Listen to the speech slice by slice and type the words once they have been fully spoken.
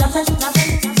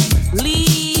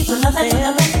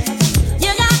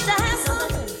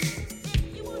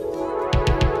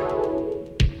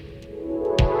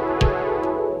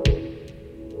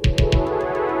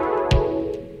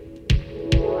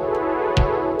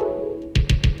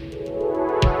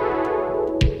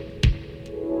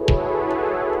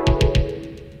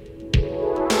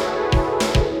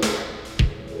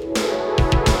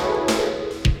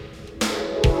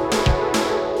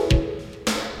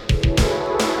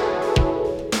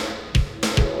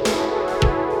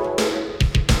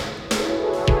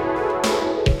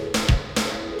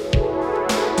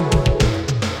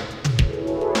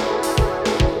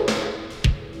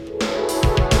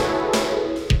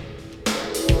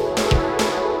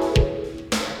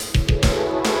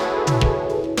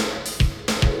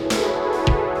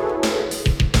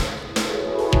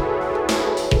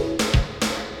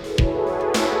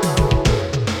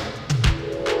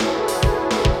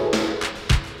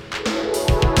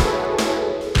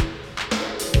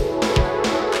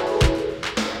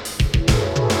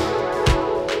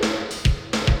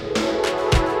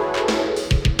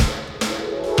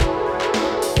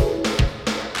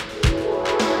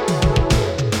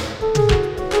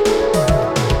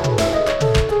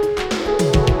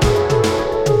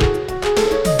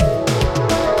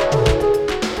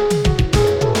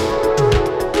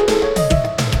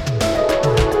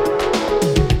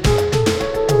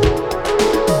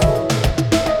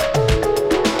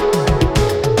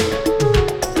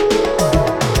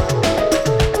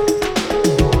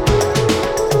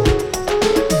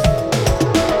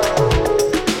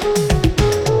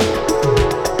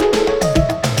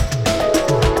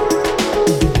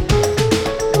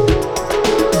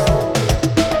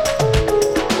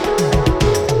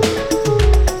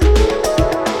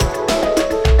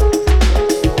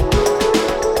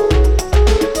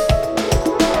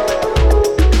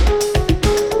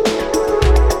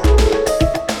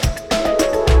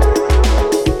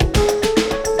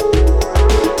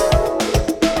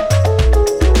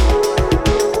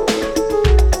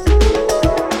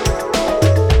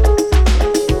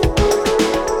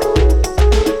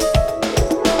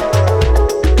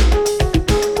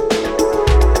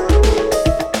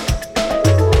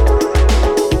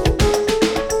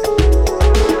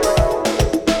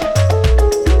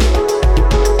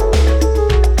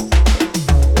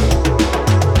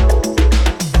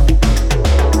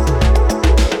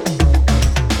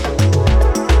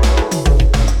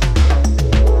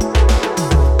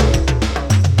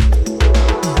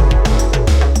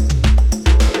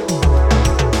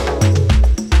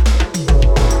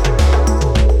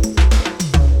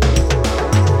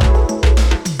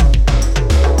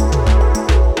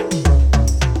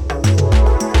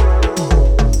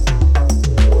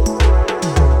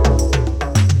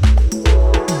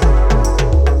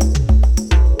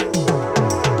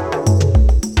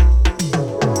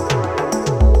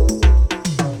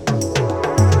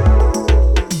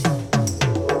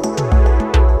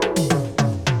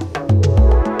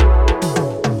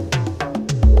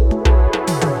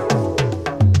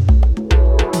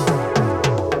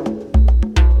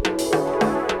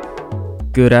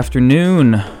Good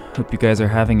afternoon. Hope you guys are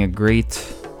having a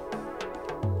great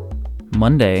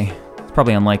Monday. It's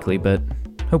probably unlikely, but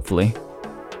hopefully.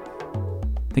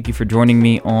 Thank you for joining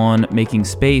me on Making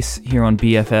Space here on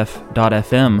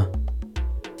BFF.FM.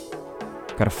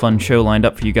 Got a fun show lined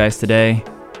up for you guys today.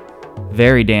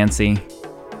 Very dancey.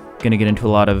 Gonna get into a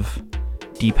lot of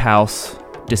deep house,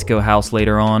 disco house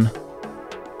later on.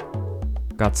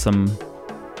 Got some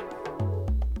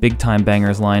big time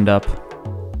bangers lined up.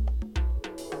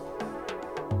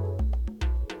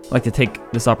 I'd like to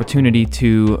take this opportunity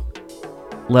to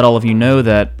let all of you know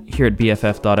that here at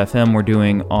BFF.FM we're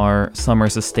doing our Summer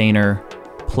Sustainer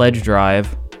pledge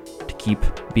drive to keep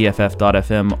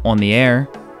BFF.FM on the air.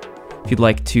 If you'd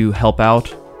like to help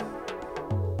out,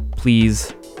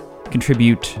 please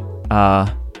contribute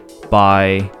by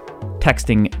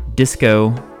texting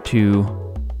DISCO to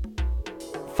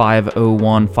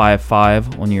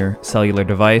 50155 on your cellular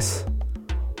device,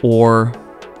 or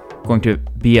going to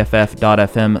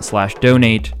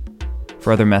bff.fm/donate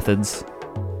for other methods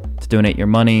to donate your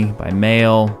money by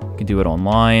mail. You can do it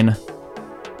online.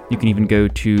 You can even go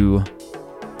to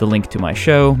the link to my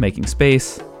show, Making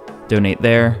Space, donate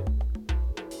there.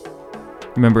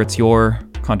 Remember, it's your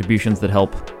contributions that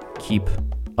help keep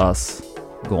us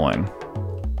going.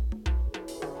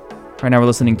 Right now we're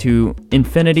listening to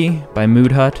Infinity by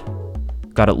Mood Hut.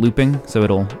 Got it looping, so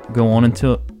it'll go on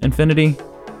until infinity.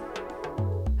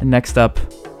 And next up,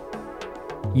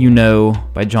 You Know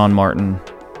by John Martin,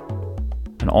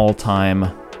 an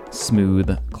all-time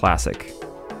smooth classic.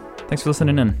 Thanks for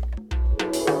listening in.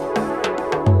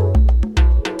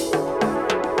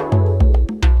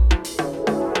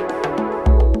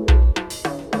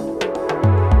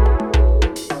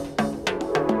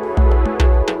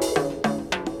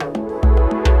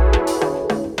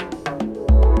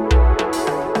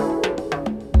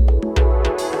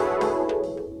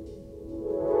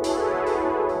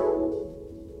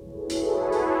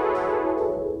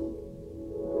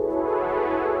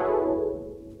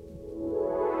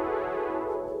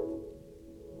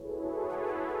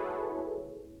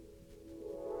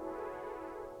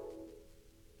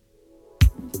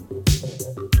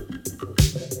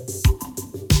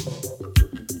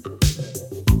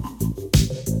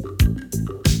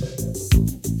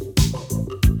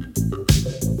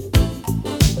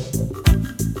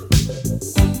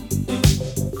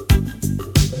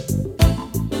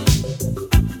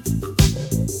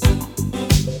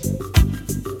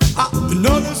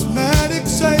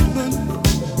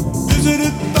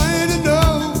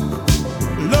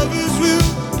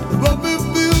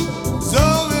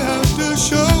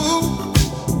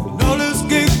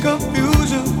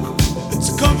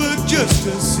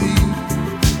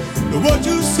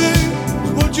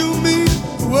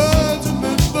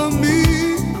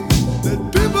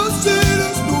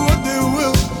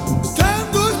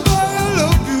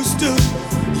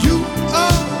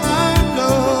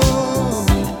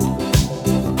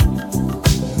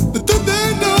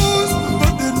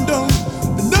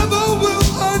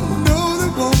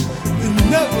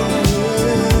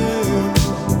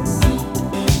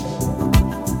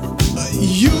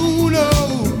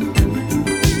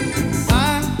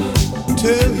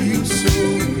 Tell you so.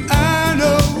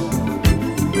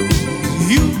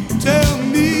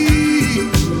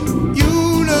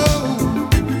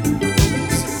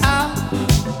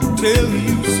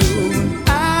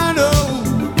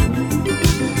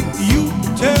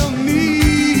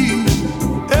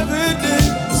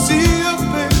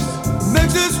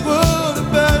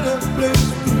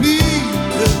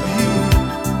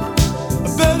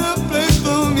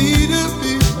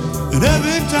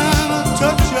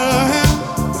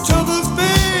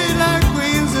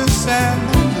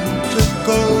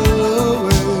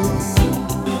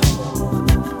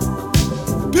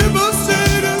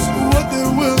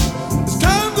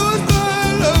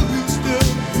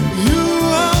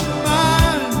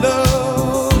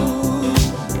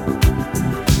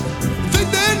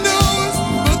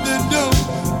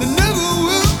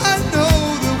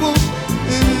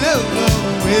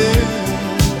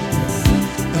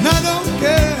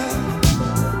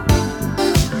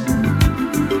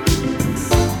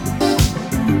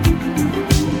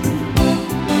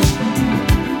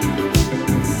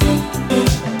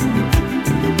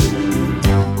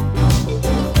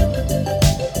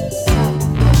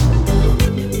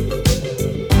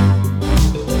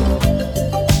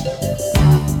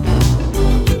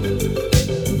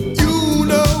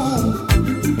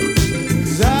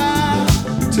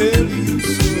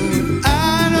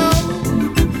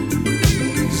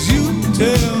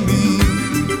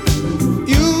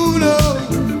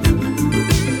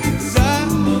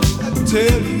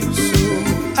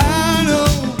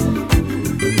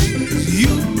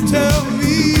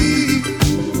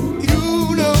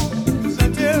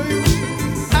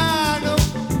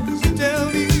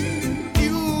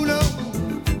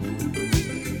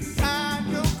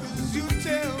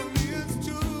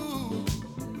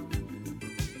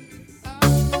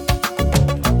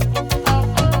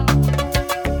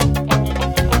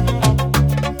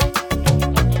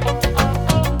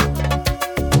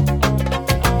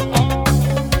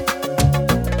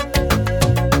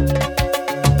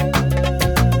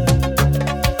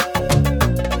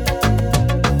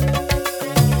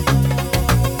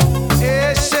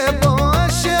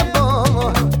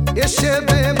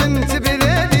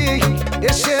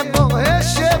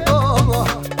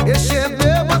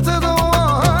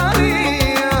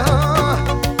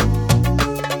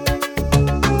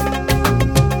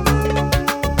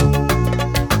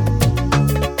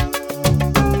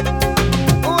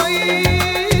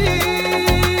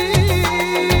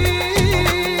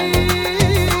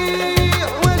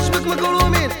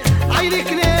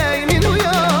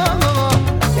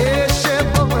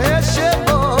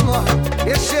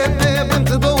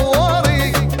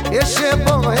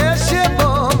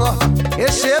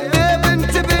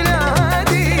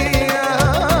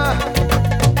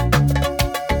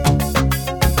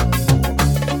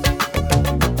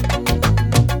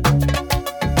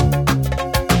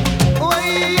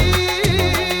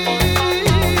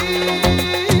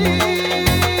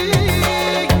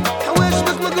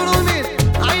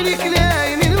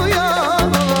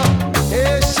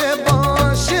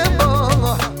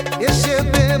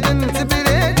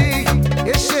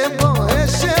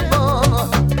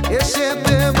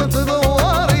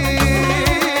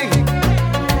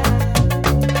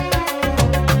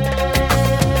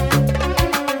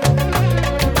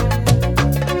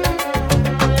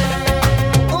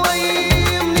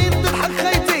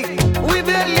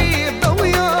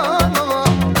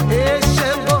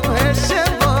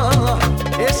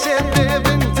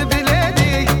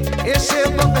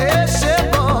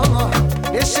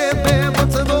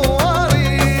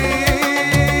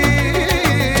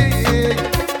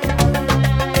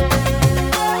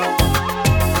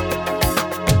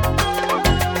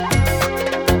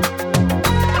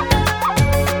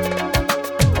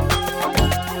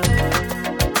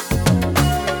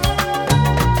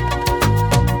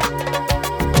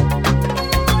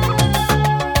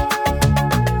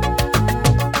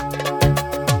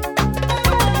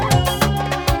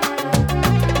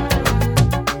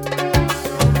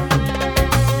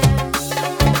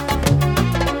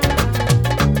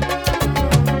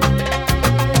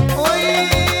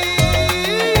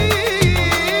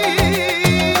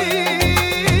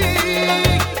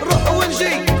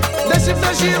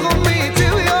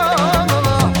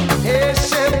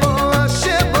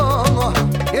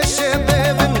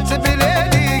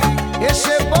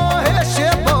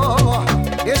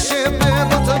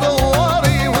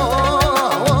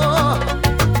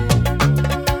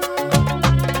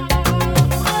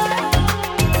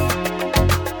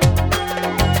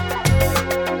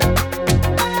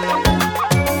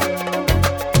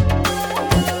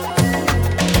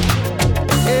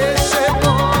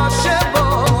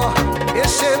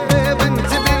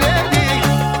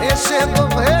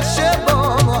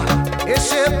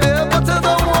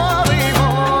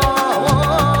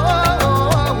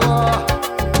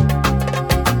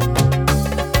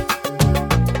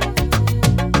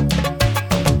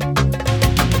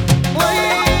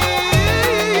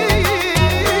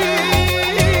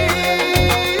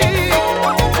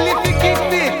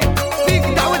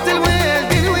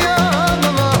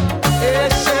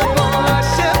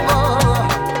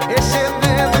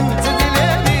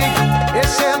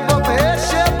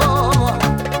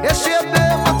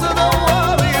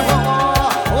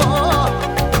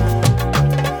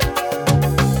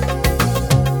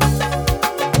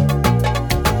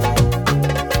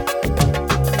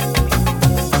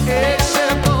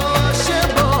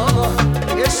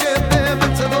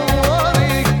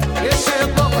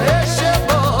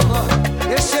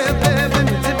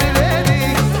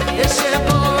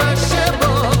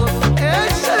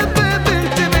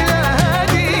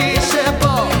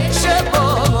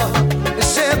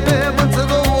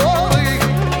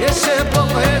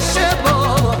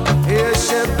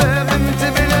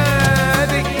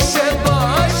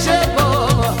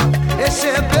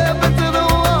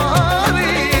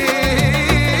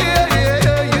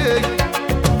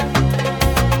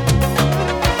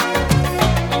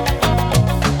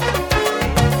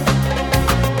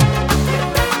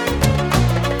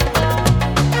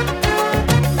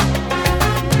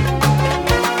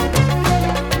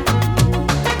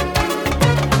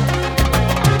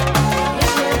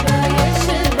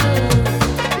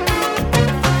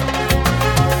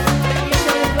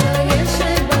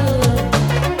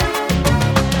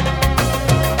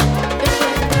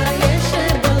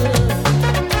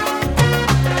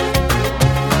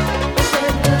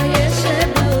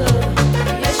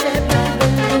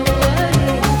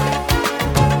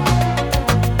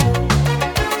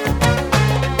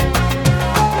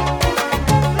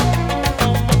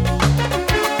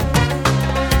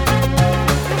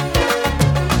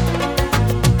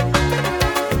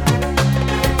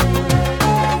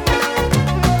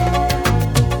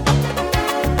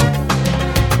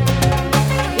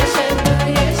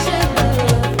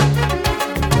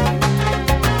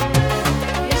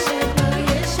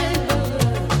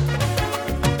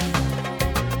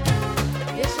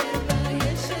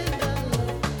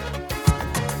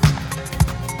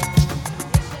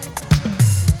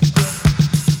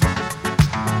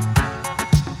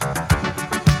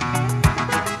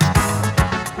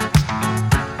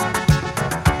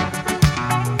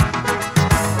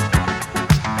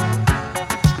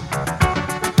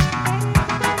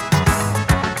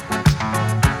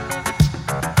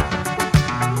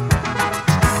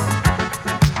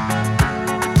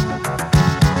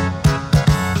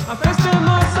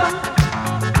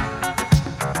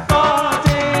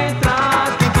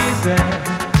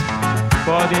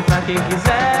 quem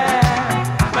quiser,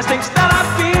 mas tem que estar a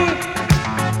fim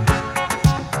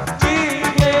de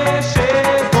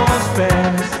mexer com os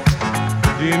pés,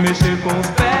 de mexer com os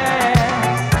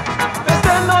pés. Festa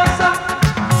é nossa,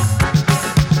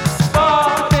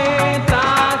 pode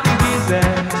entrar quem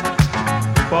quiser,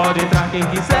 pode entrar quem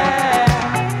quiser,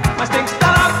 mas tem que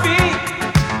estar a fim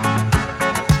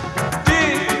de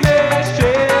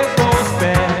mexer com os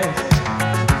pés,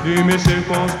 de mexer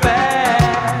com os pés.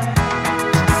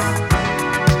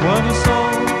 Quando o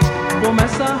som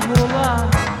começa a rolar,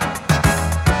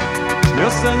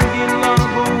 meu sangue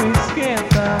logo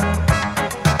esquenta,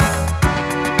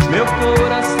 meu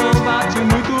coração bate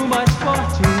muito mais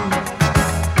forte,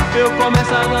 eu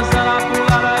começo a dançar, a pular.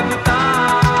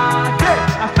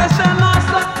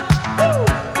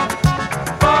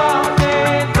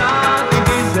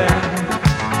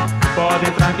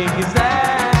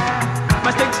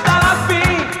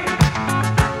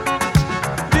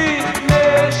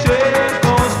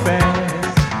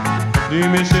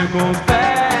 mexer com os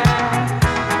pés.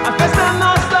 A festa é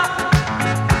nossa.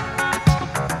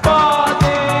 Pode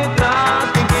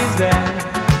entrar quem quiser.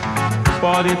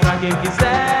 Pode entrar quem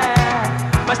quiser.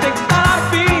 Mas tem que estar a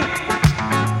fim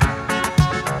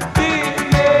de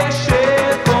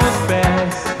mexer com os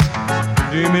pés.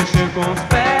 De mexer com os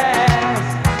pés.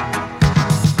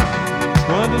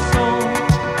 Quando o som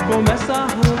começa a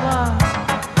rolar,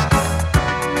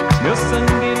 meu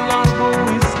sangue logo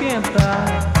esquenta.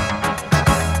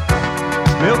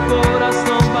 Meu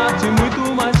coração bate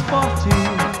muito mais forte.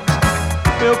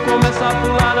 Eu começo a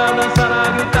pular, a dançar,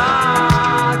 a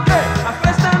gritar. A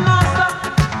festa é nossa.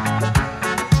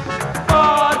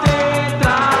 Pode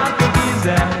entrar quem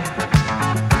quiser.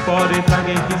 Pode entrar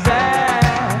quem quiser.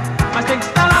 Mas tem que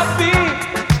estar a fim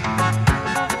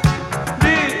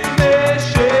de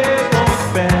mexer com os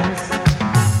pés.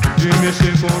 De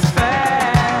mexer com os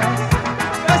pés.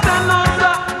 Festa é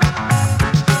nossa.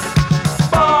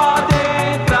 Pode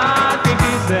entrar quem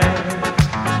quiser.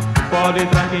 Pode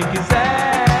entrar quem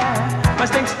quiser. Mas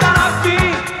tem que estar a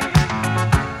fim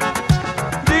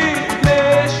de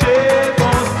mexer com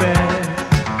os pés.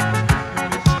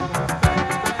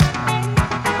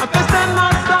 A festa é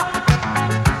nossa.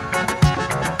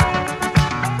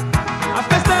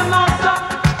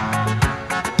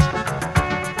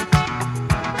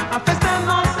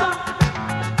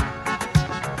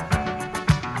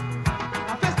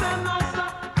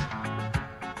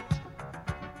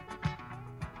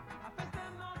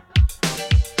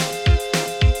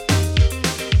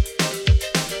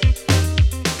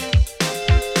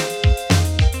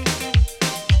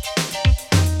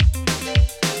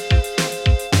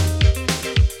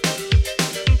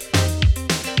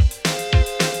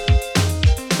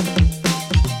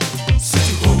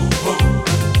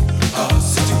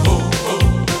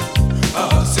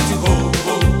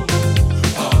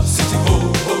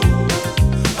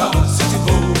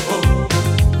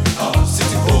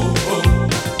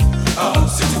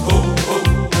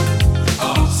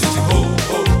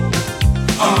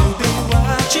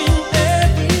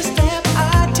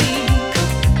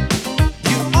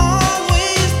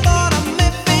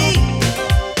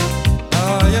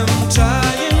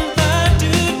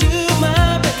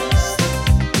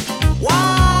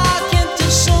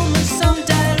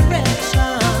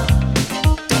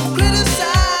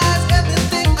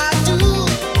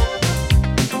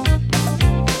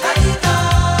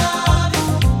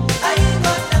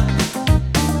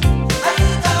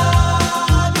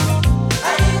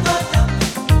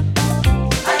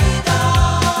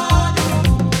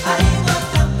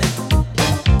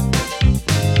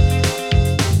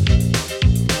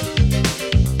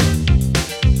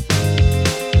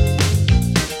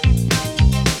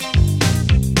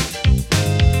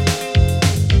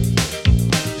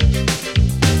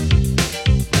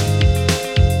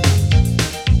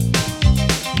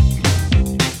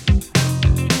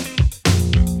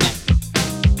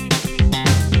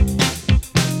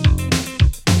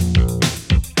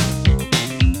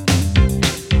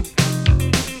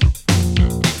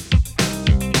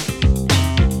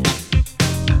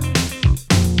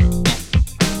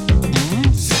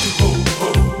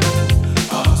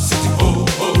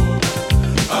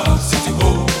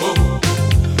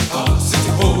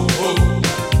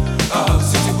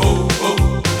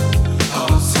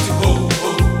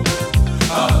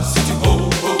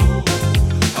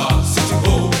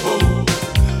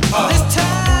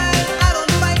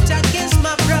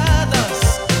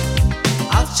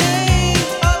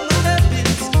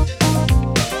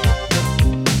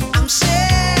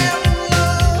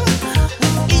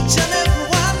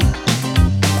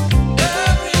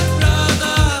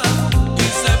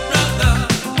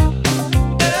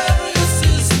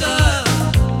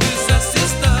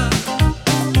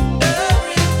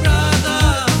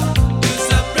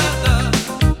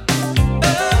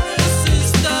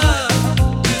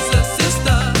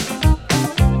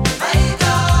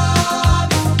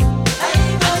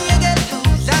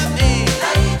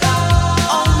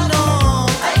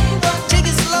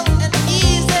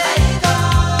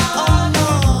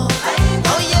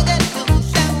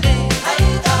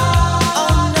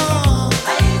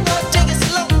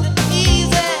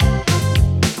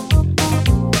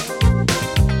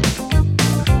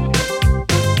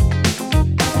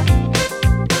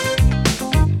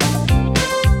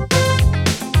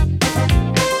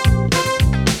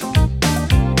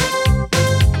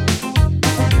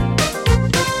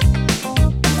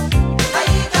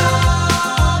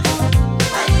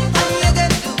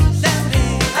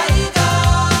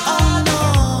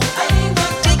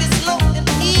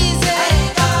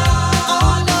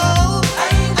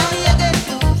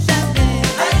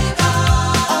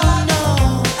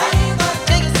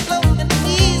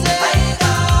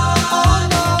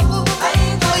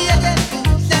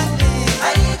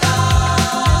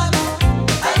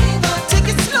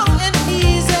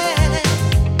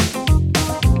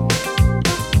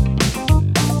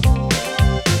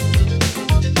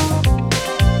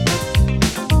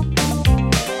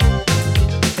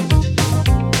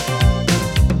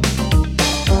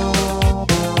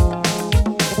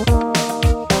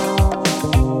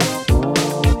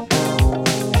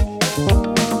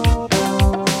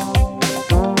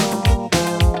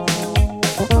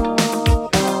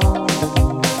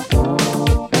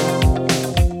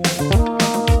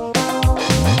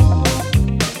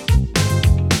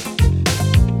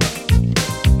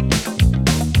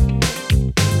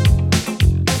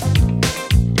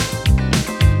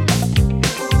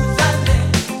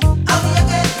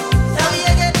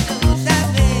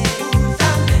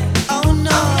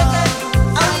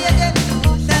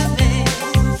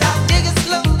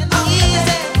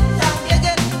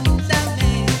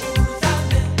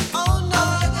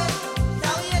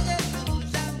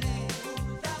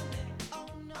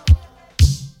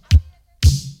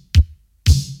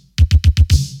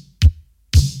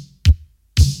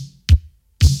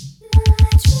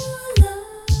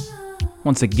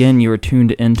 Once again, you are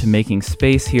tuned into Making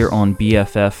Space here on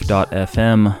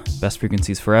BFF.FM, best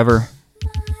frequencies forever.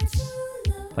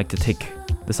 I'd like to take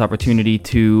this opportunity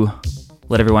to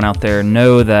let everyone out there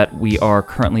know that we are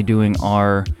currently doing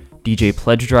our DJ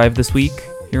Pledge Drive this week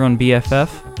here on BFF.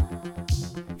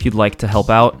 If you'd like to help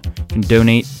out, you can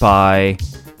donate by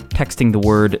texting the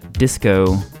word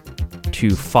disco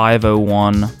to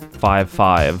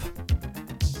 50155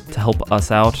 to help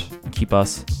us out, keep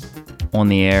us on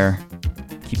the air,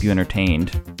 keep you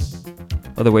entertained.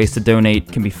 Other ways to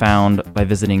donate can be found by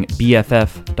visiting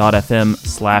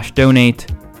bff.fm/donate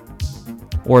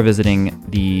or visiting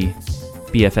the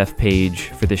BFF page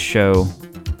for this show,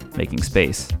 Making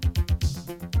Space.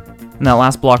 In that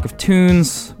last block of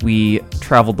tunes, we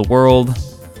traveled the world.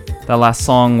 That last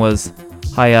song was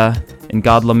Haya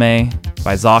Ngadlame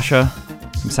by Zasha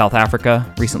from South Africa,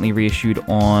 recently reissued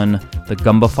on the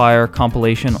Gumba Fire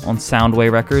compilation on Soundway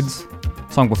Records.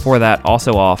 The song before that,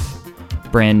 also off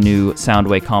brand new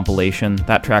Soundway compilation.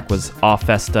 That track was A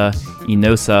Festa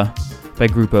Inosa by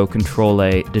Grupo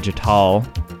Controle Digital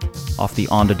off the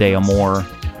Onda de Amor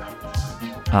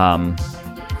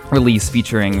release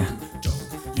featuring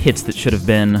hits that should have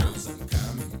been.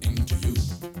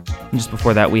 And just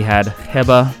before that we had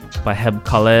Heba by Heb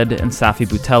Khaled and Safi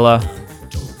Boutella.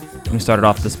 And we started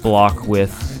off this block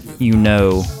with You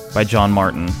Know by John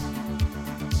Martin,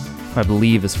 who I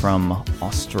believe is from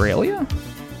Australia?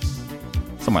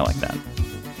 Somewhere like that.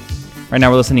 Right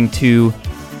now we're listening to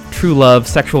True Love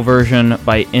Sexual Version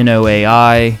by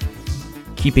NOAI,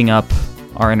 keeping up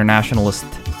our internationalist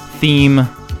theme.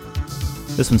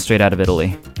 This one's straight out of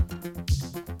Italy.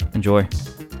 Enjoy.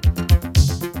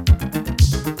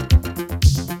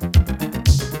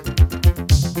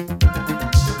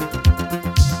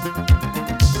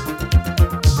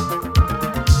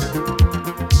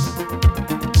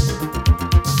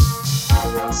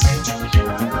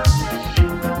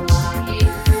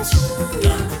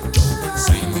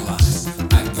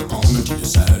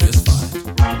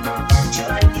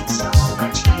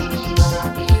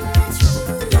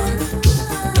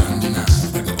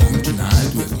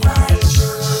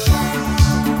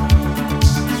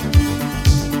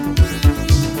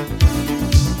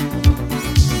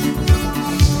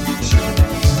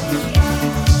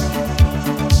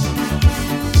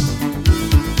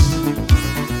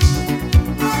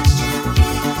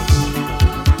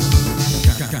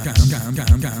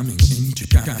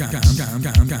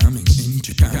 Coming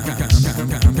into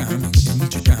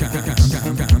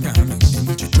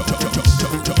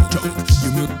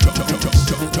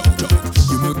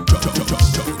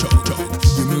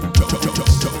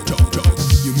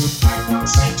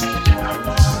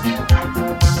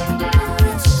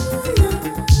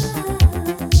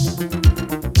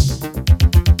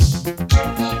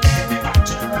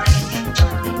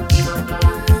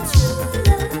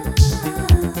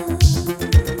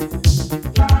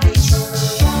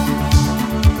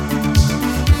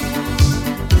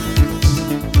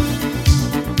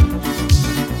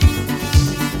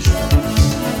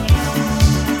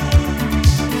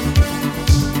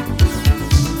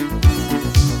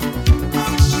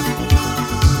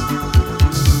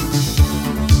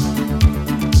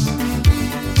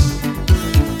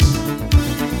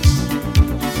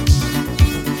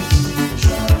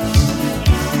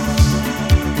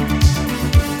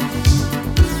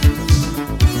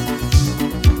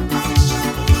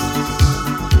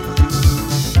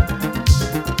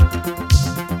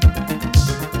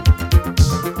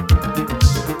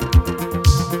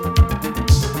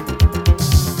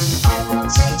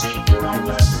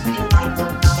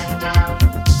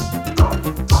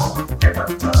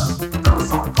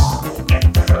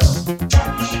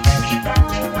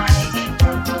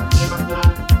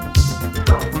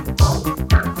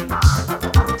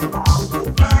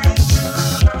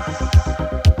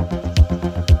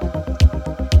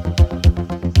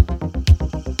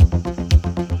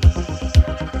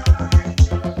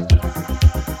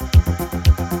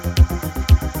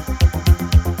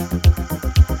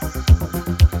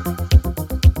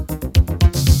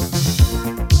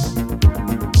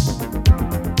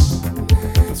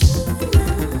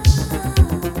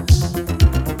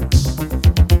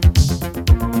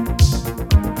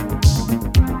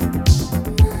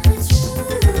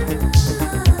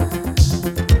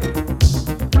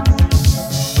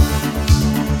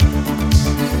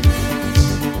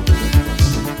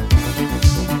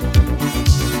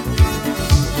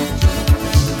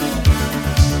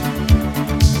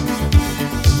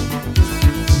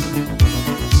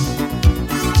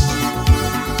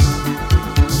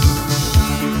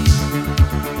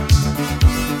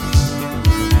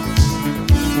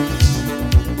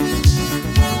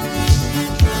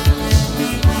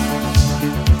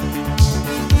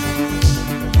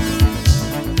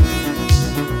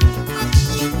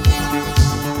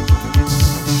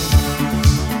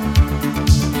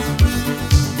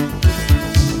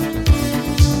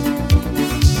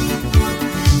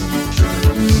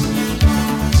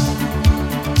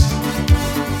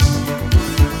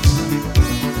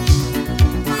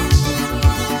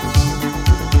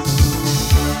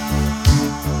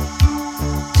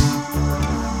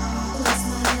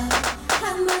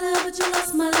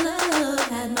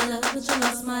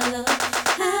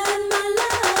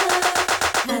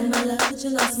my love, but you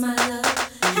lost my love.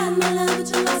 Had my love,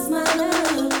 but you lost my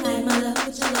love. Had my love,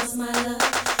 but you lost my love.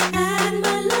 Had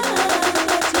my love,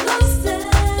 but you lost it.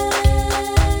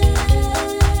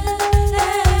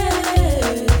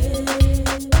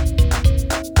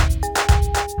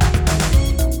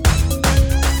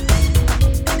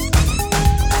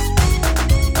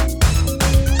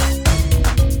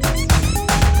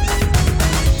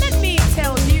 Let me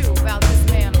tell you about this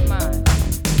man of mine.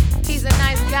 He's a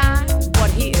nice guy,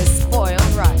 but he is spoiled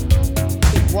right.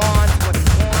 He wants what he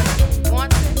wants when he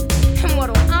wants it. And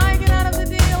what do I get out of the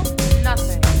deal?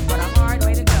 Nothing.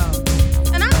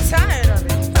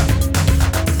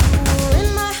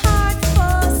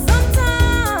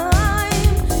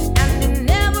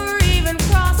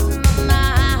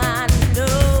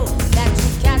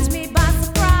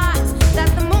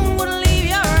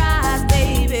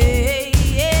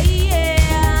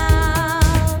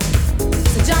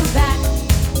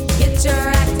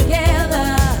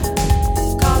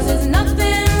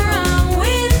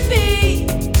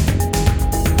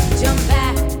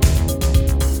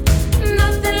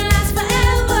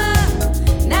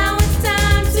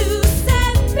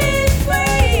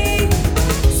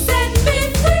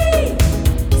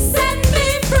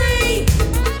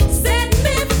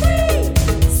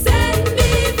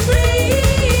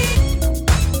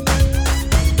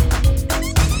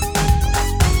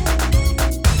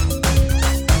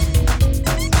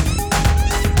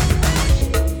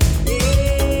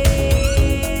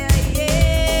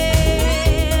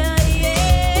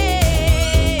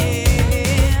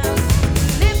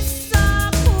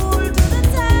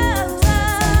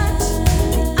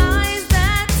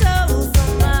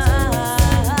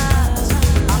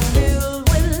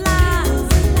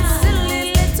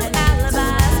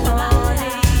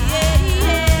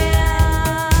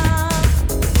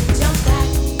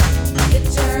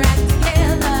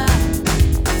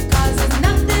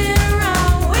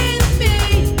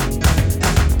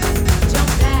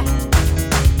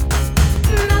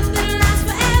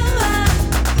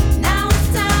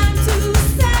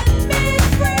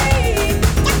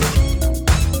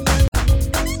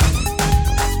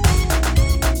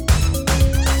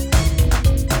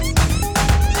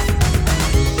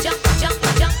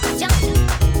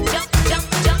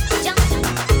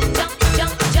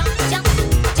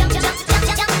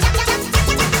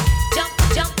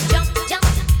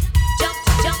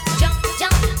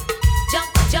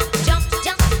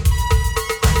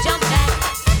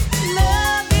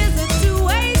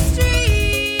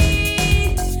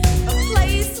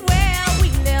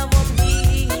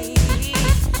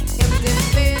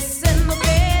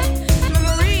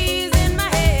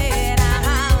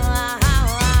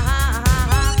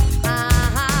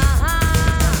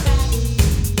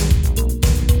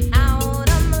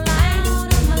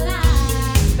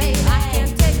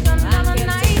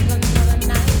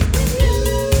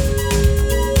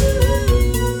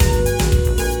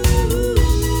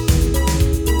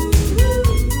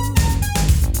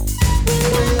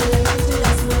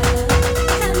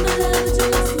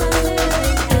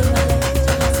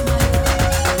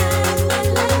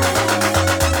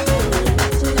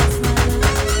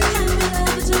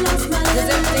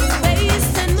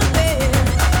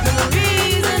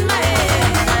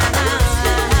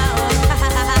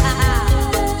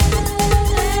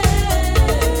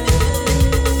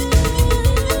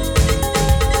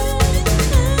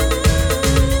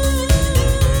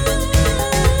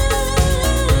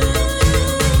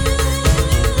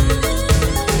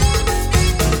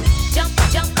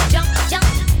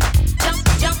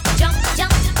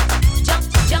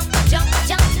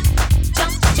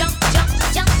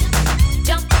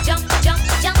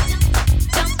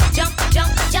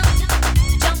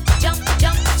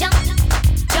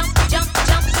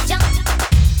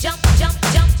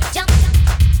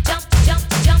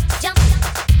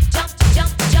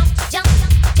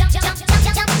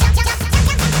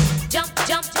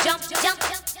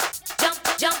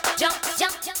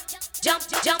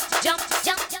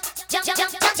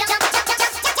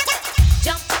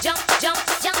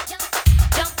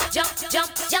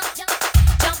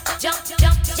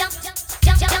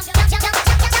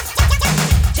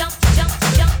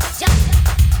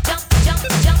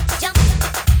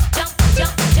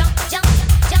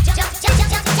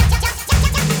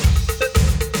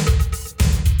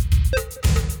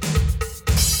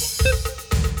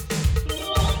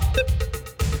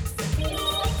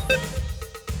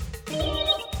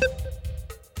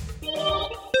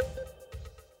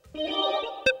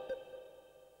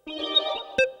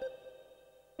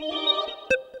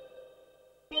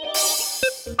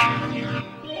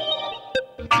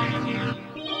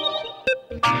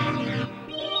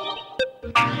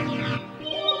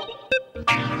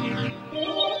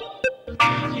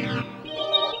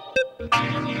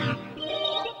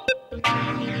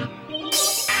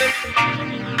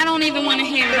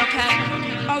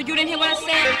 you didn't hear what I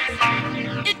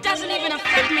said? It doesn't even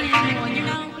affect me anymore, you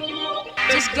know?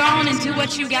 Just go on and do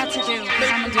what you got to do, because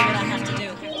I'm gonna do what I have to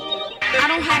do. I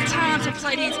don't have time to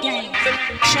play these games.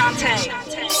 Shantae.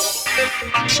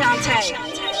 Shantae.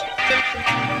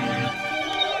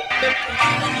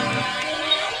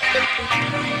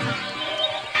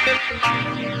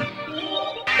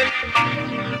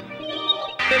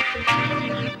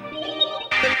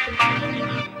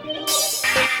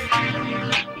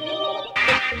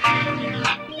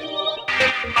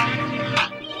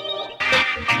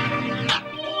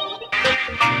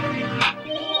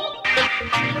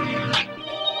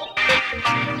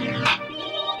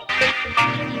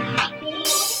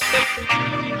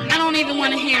 I don't even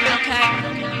want to hear it, okay?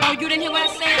 Oh, you didn't hear what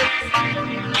I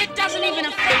said? It doesn't even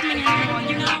affect me anymore,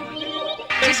 you know?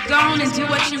 Just go on and do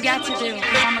what you got to do,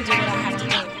 because I'm going to do what I have to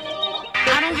do.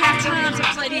 I don't have time to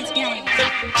play these games.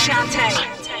 Shantae.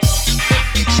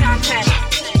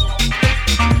 Shantae.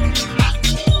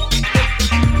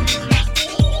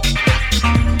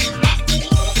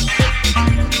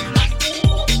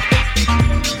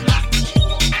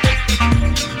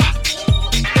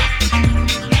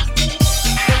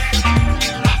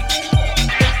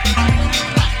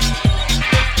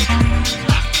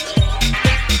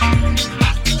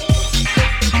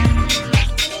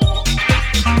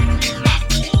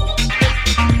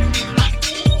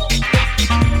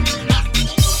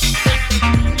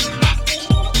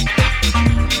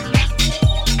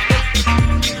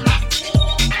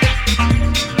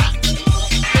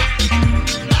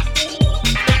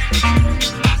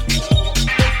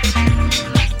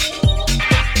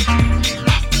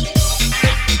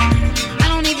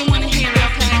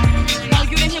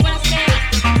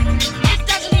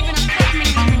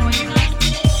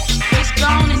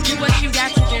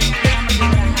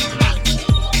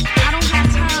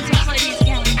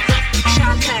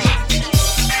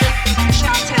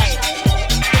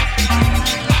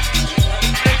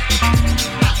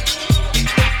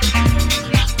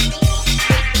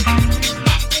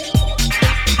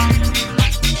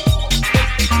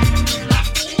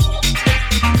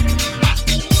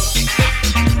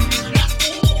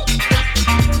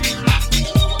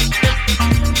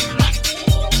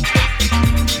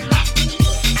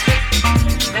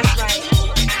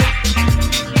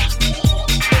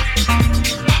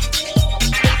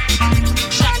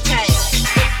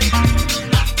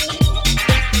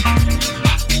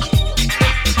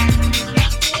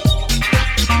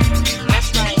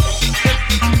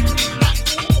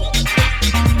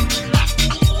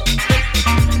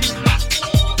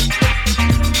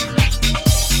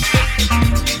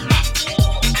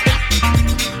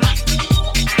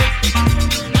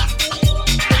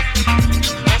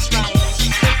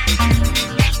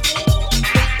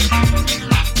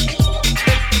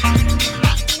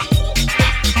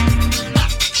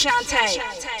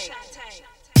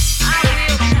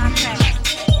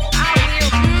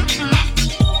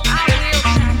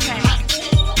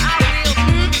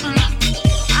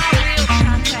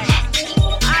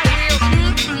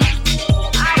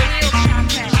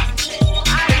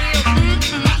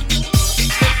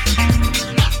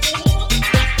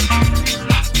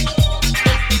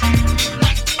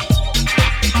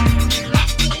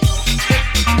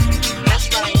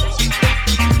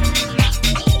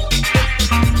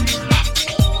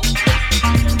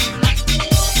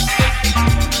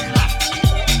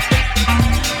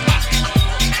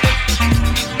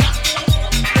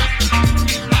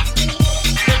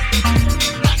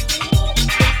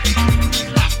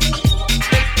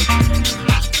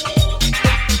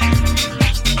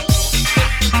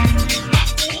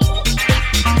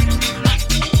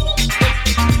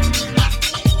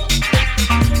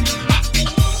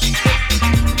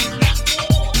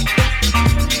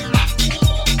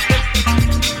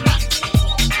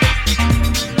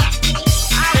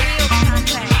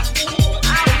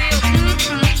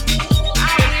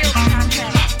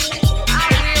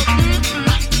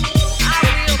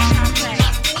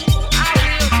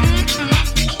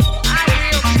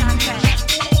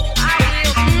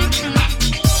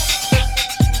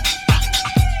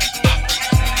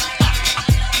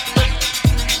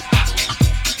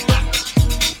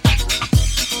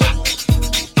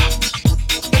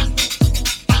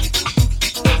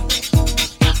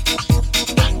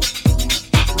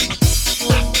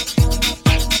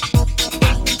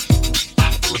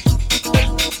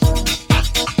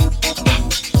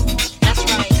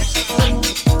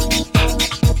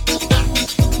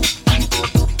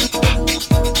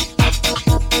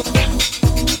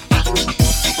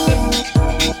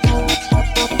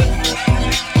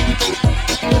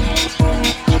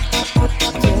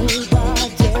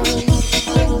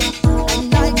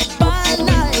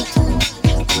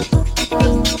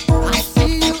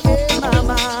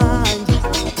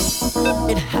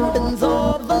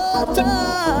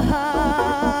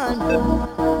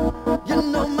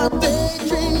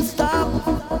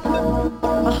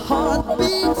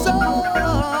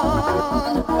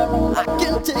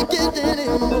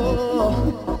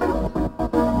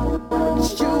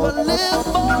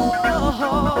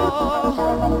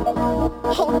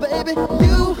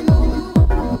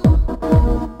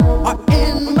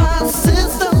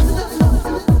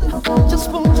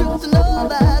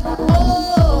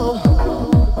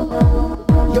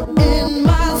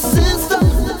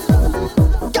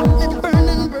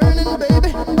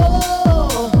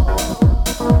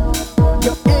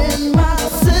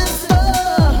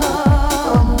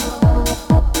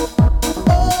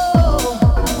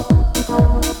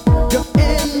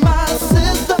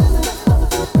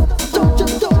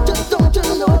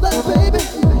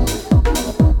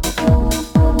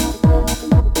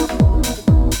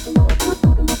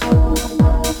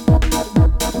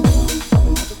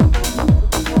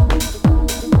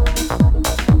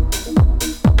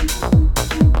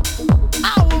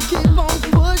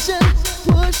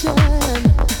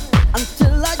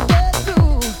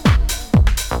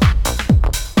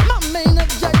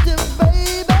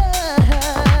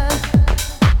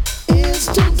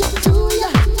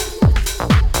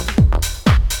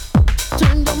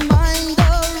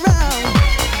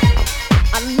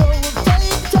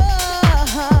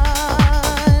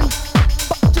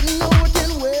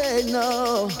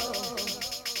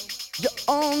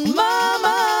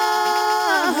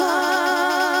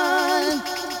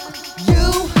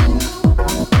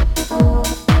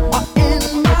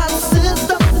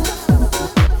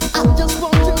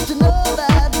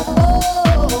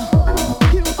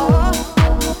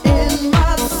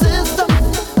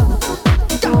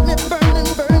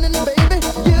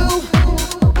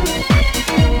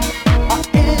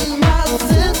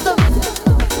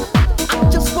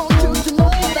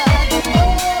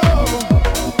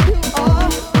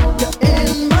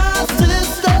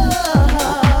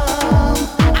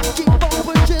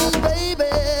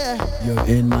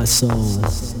 soul.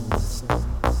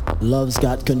 Love's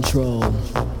got control.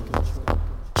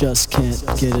 Just can't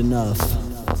get enough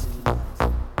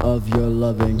of your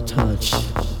loving touch.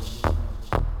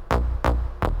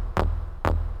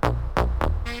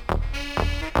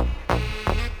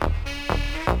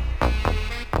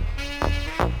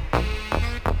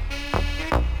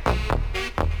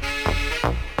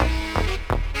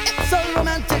 It's a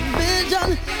romantic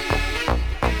vision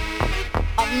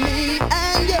of me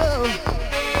and you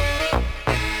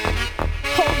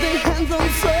holding hands on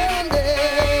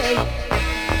Sunday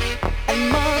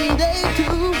and Monday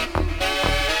too.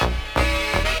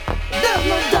 There's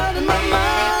no doubt in my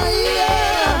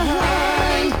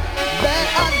mind that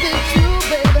I'd be true,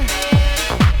 baby.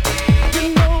 You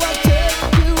know I'll take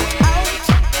you out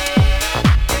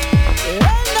and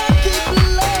I'll keep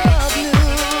loving you.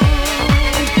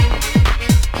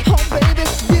 Oh baby,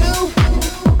 you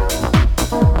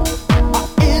are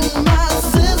in my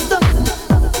system.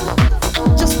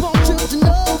 Just want you to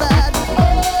know that.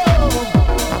 Oh,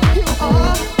 you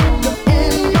are. You're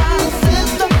in my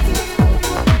system.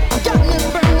 Got me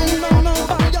burning on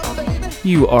fire, baby.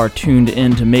 You are tuned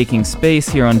in to Making Space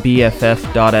here on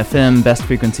BFF.FM, Best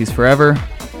Frequencies Forever.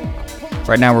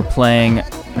 Right now we're playing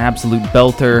an absolute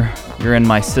belter, You're in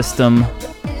My System,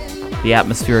 the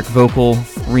atmospheric vocal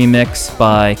remix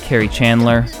by Carrie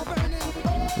Chandler,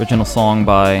 original song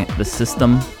by The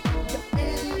System,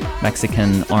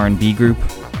 Mexican R&B group.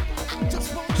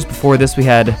 Just before this we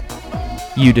had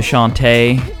You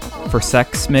DeShante for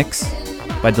Sex mix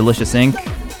by Delicious Inc.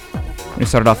 We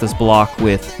started off this block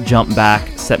with Jump Back,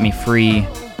 Set Me Free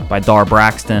by Dar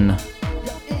Braxton,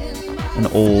 an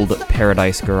old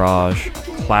Paradise Garage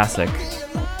classic.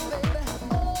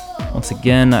 Once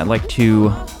again, I'd like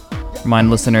to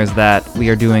remind listeners that we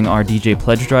are doing our DJ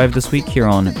Pledge Drive this week here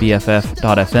on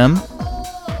BFF.FM.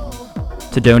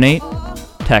 To donate,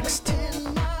 text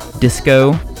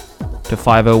DISCO to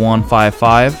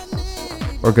 50155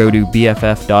 or go to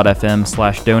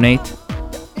BFF.FM/donate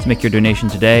to make your donation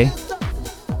today.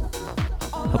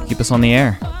 Help keep us on the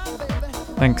air.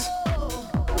 Thanks.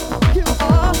 You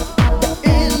are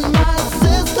in my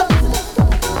system.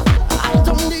 I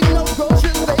don't need no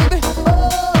groceries, baby.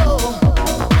 Oh,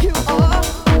 you are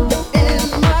in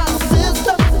my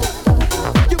system.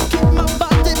 You keep my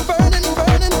body burning,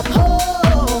 burning.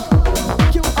 Oh,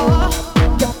 you are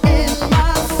in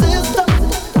my system.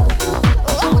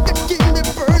 Oh, you keep me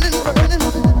burning, burning.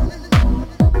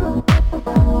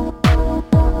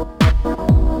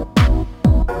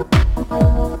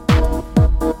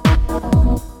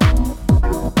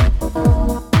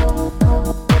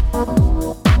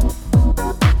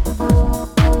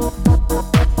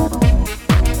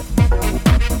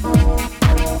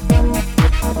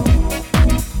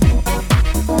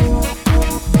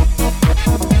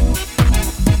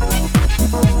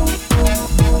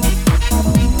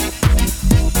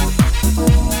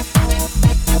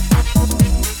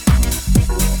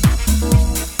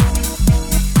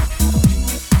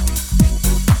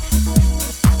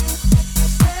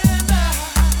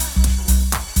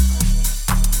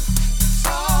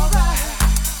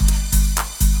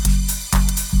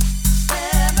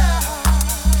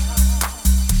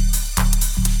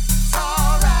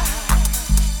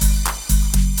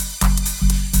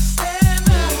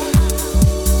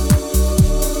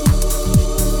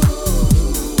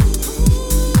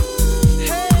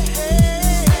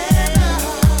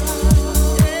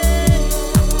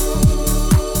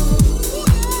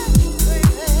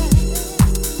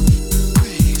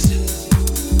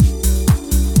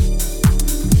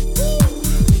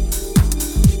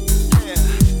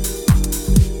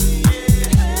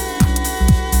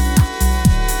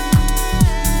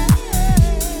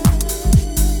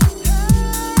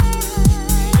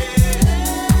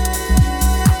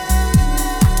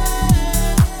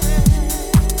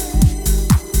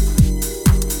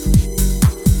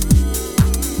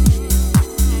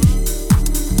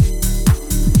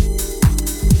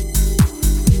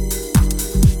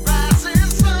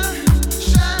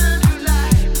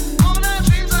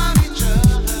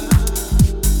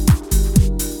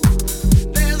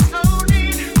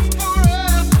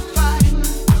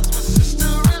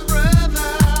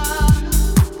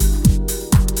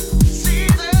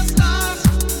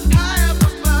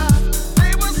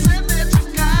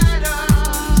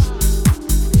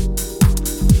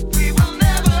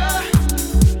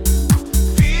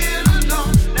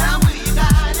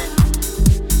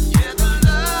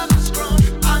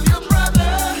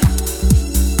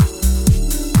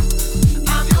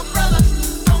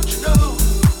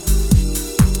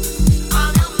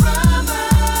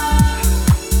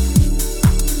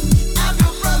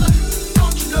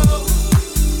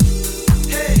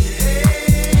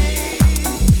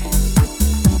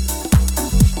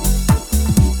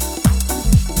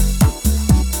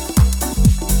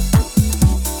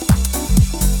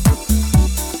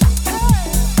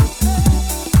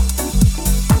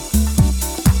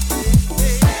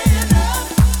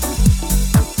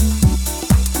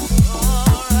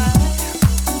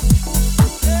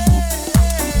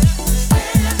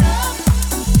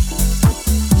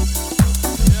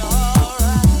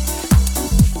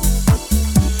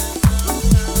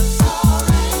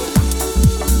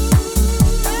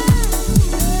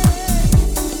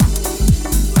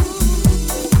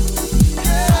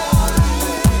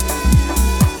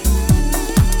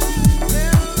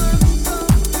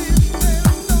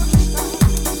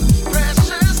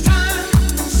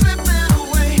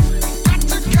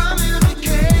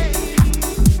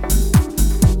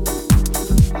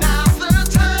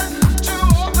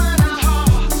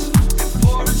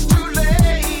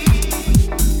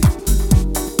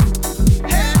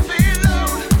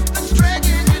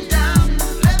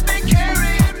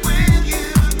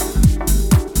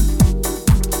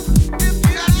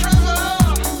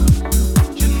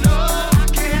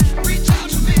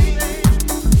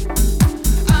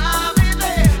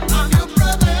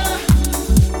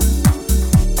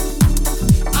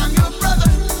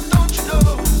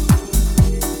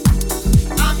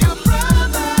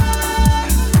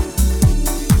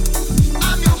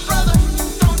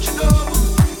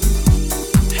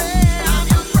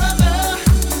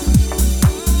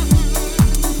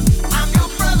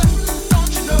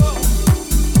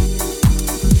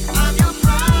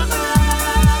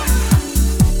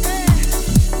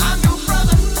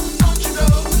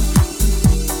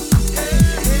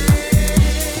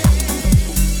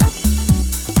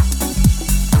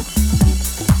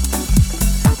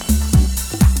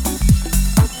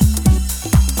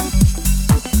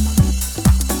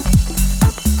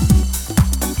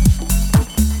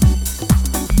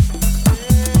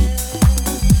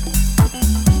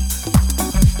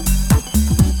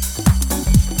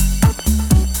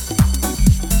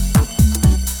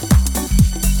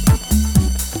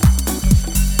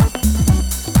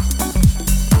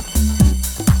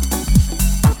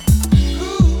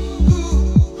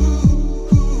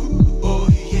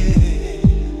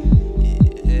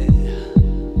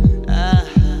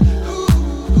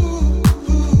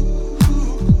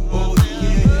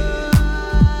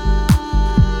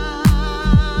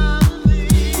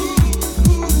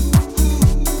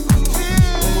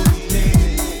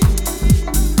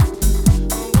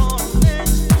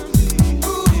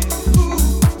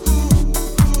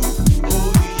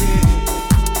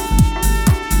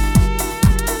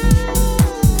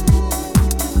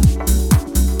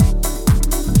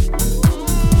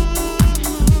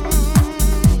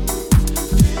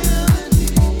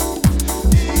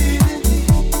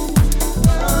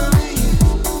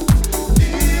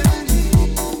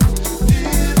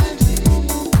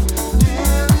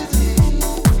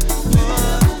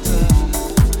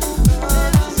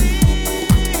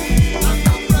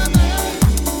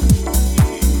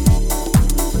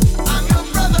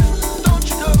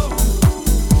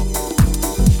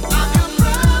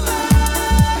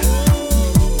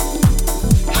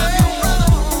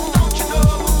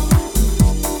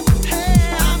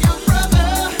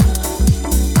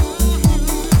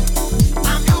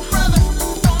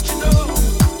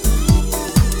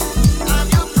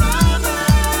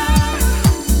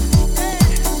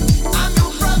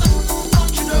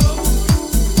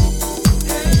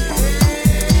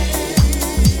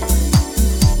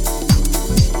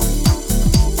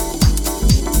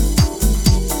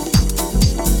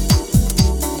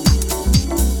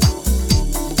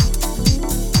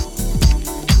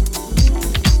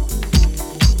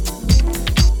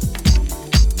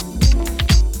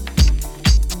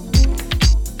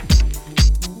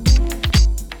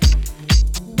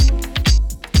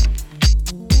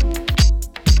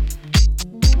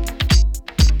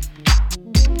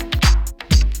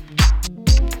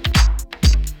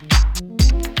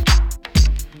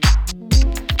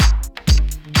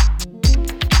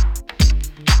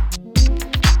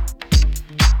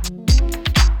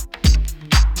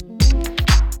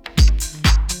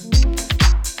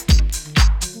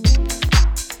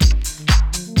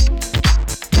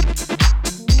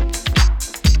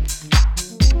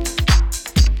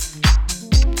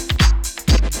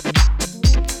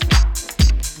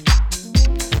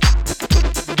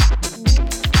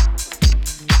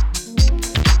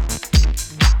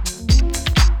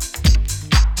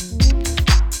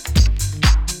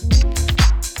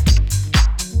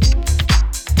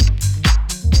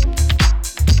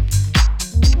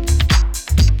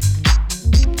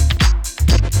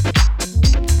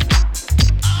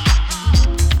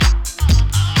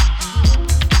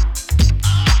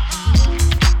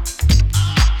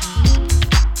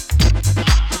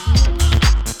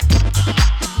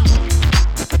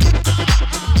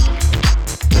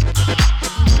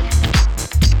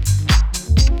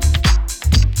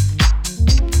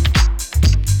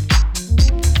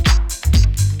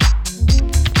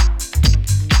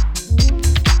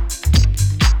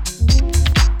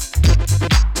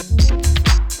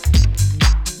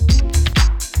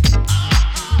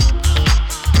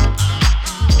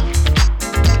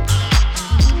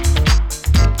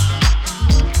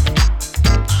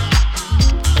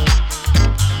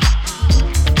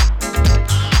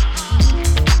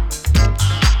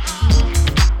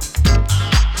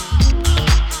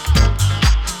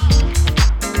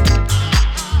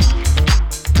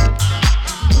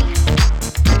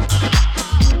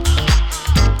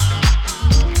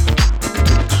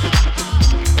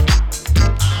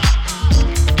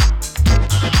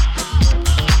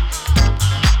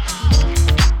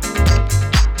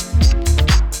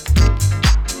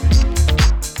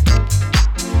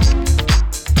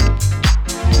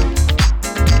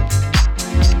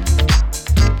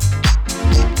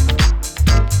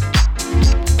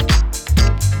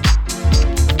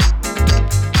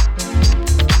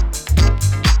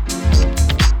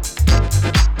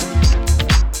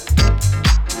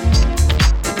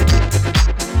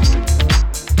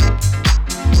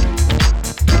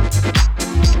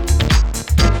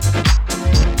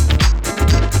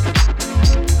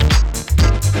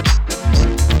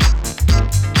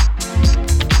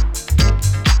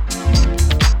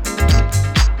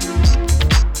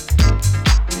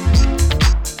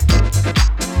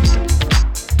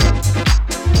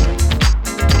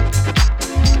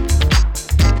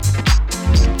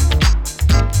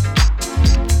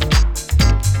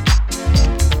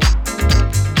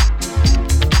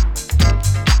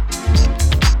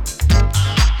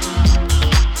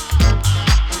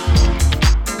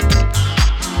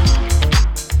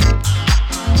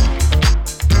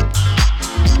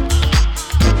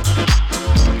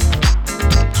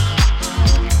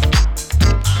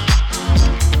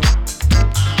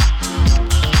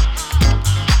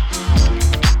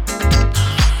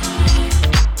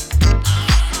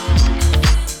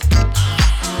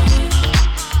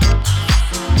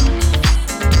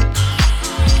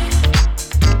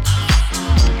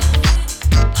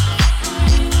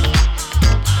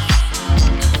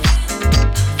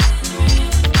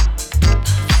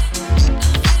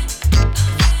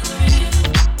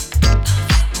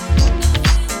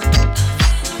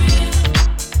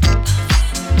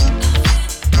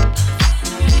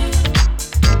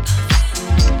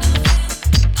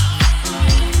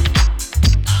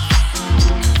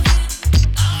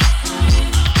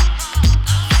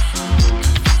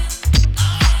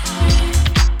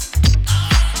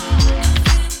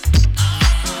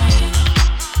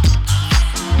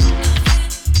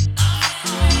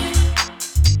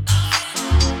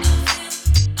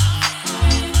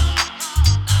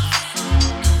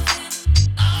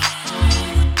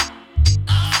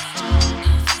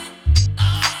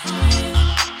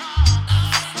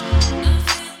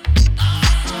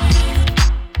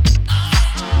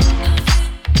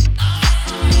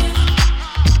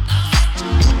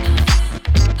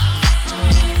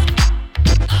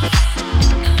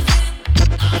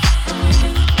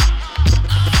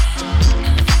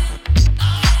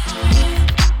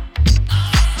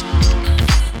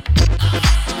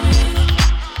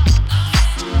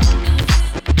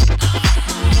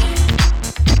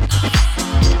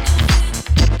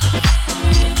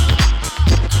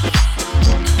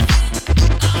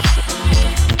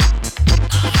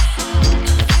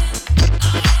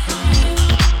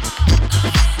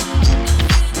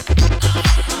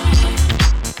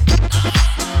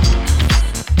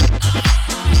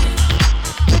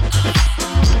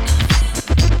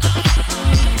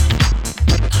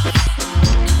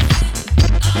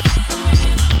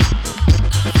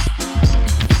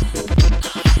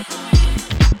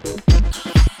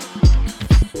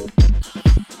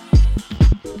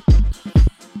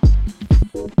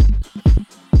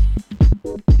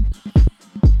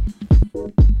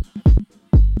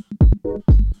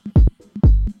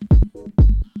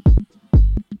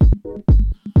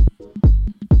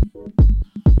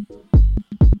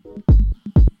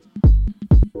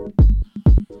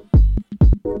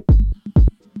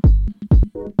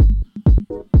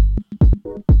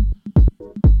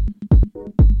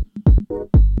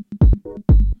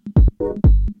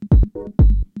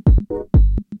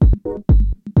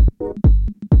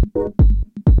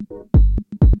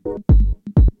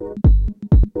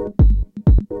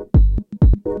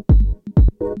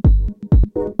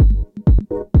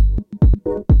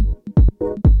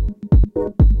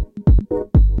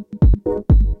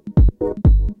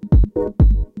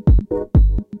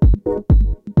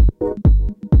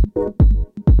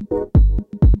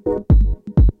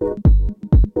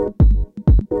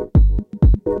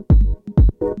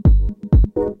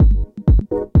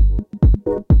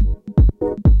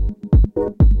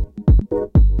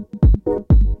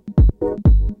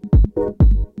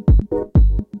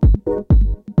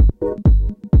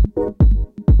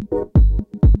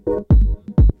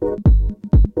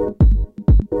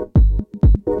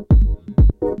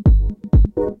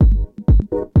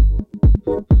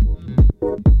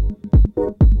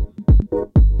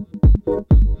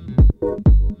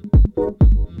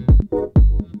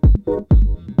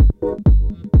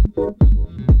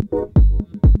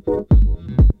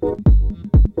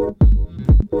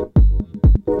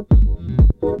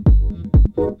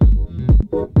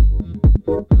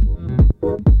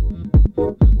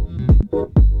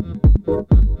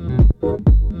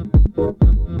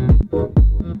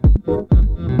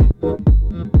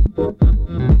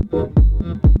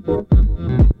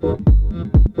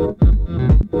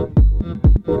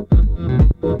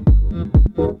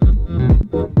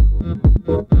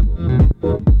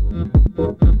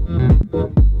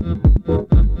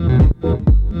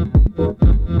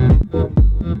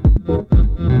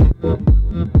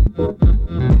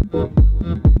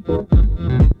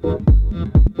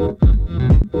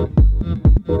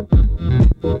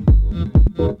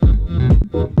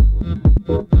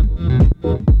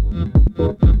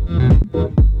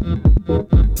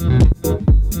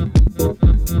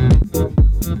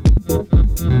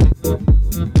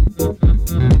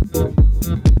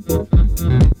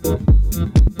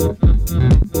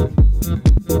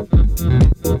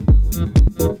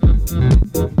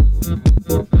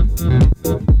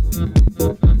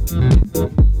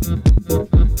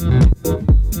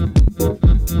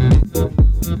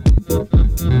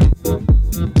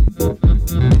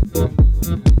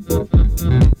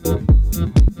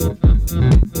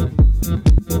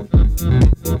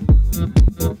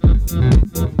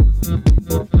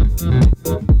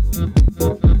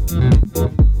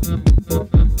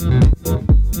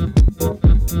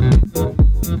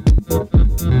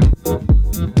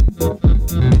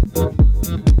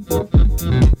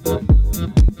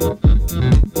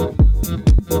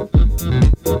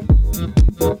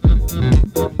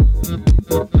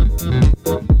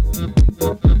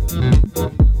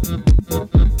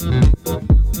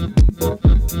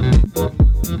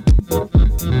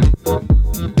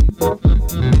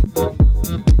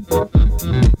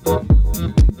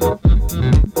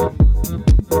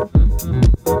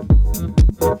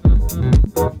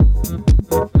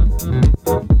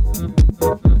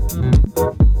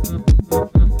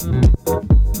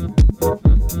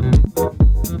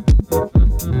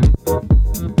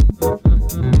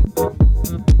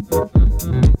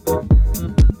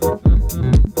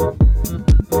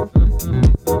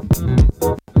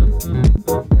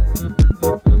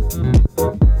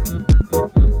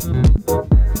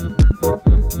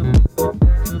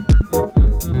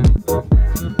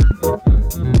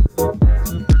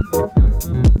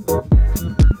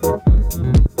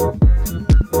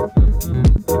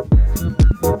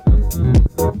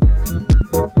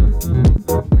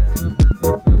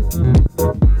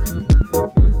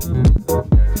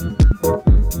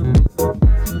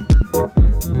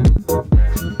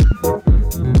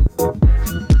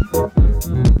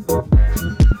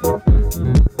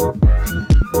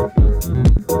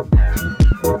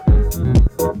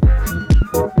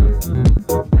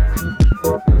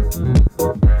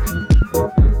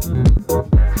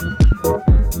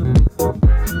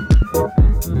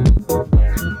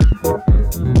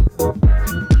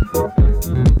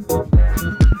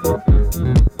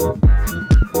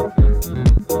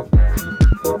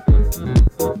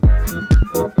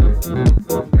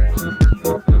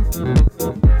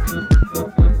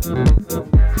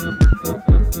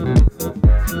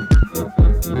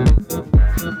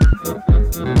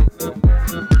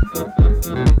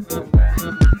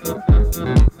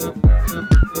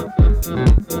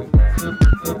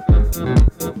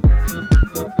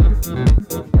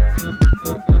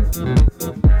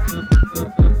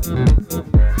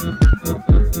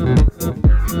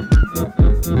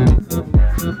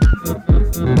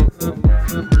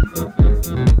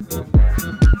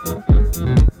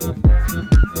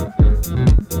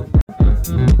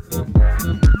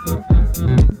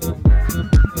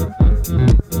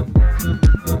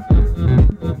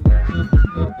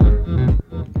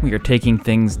 We are taking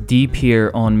things deep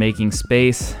here on Making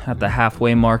Space at the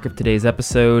halfway mark of today's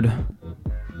episode.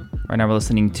 Right now we're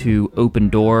listening to Open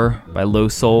Door by Low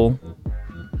Soul.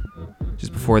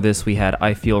 Just before this we had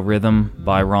I Feel Rhythm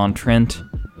by Ron Trent.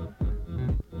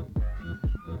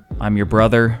 I'm Your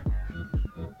Brother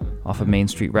off of Main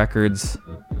Street Records.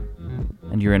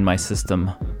 And You're in My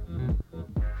System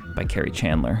by Kerry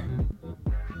Chandler.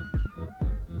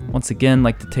 Once again,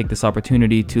 like to take this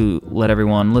opportunity to let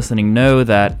everyone listening know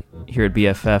that here at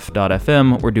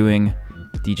BFF.FM, we're doing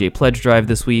DJ Pledge Drive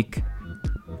this week.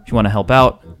 If you want to help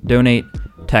out, donate,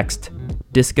 text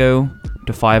DISCO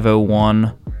to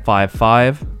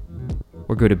 50155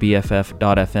 or go to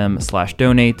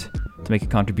BFF.FM/donate to make a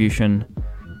contribution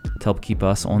to help keep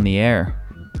us on the air.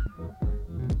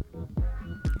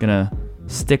 Gonna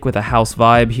stick with a house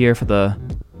vibe here for the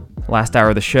last hour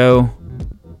of the show.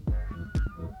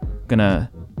 Gonna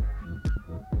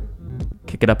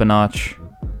kick it up a notch,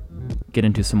 get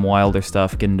into some wilder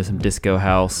stuff, get into some disco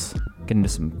house, get into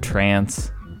some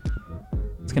trance.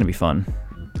 It's gonna be fun.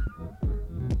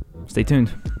 Stay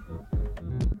tuned.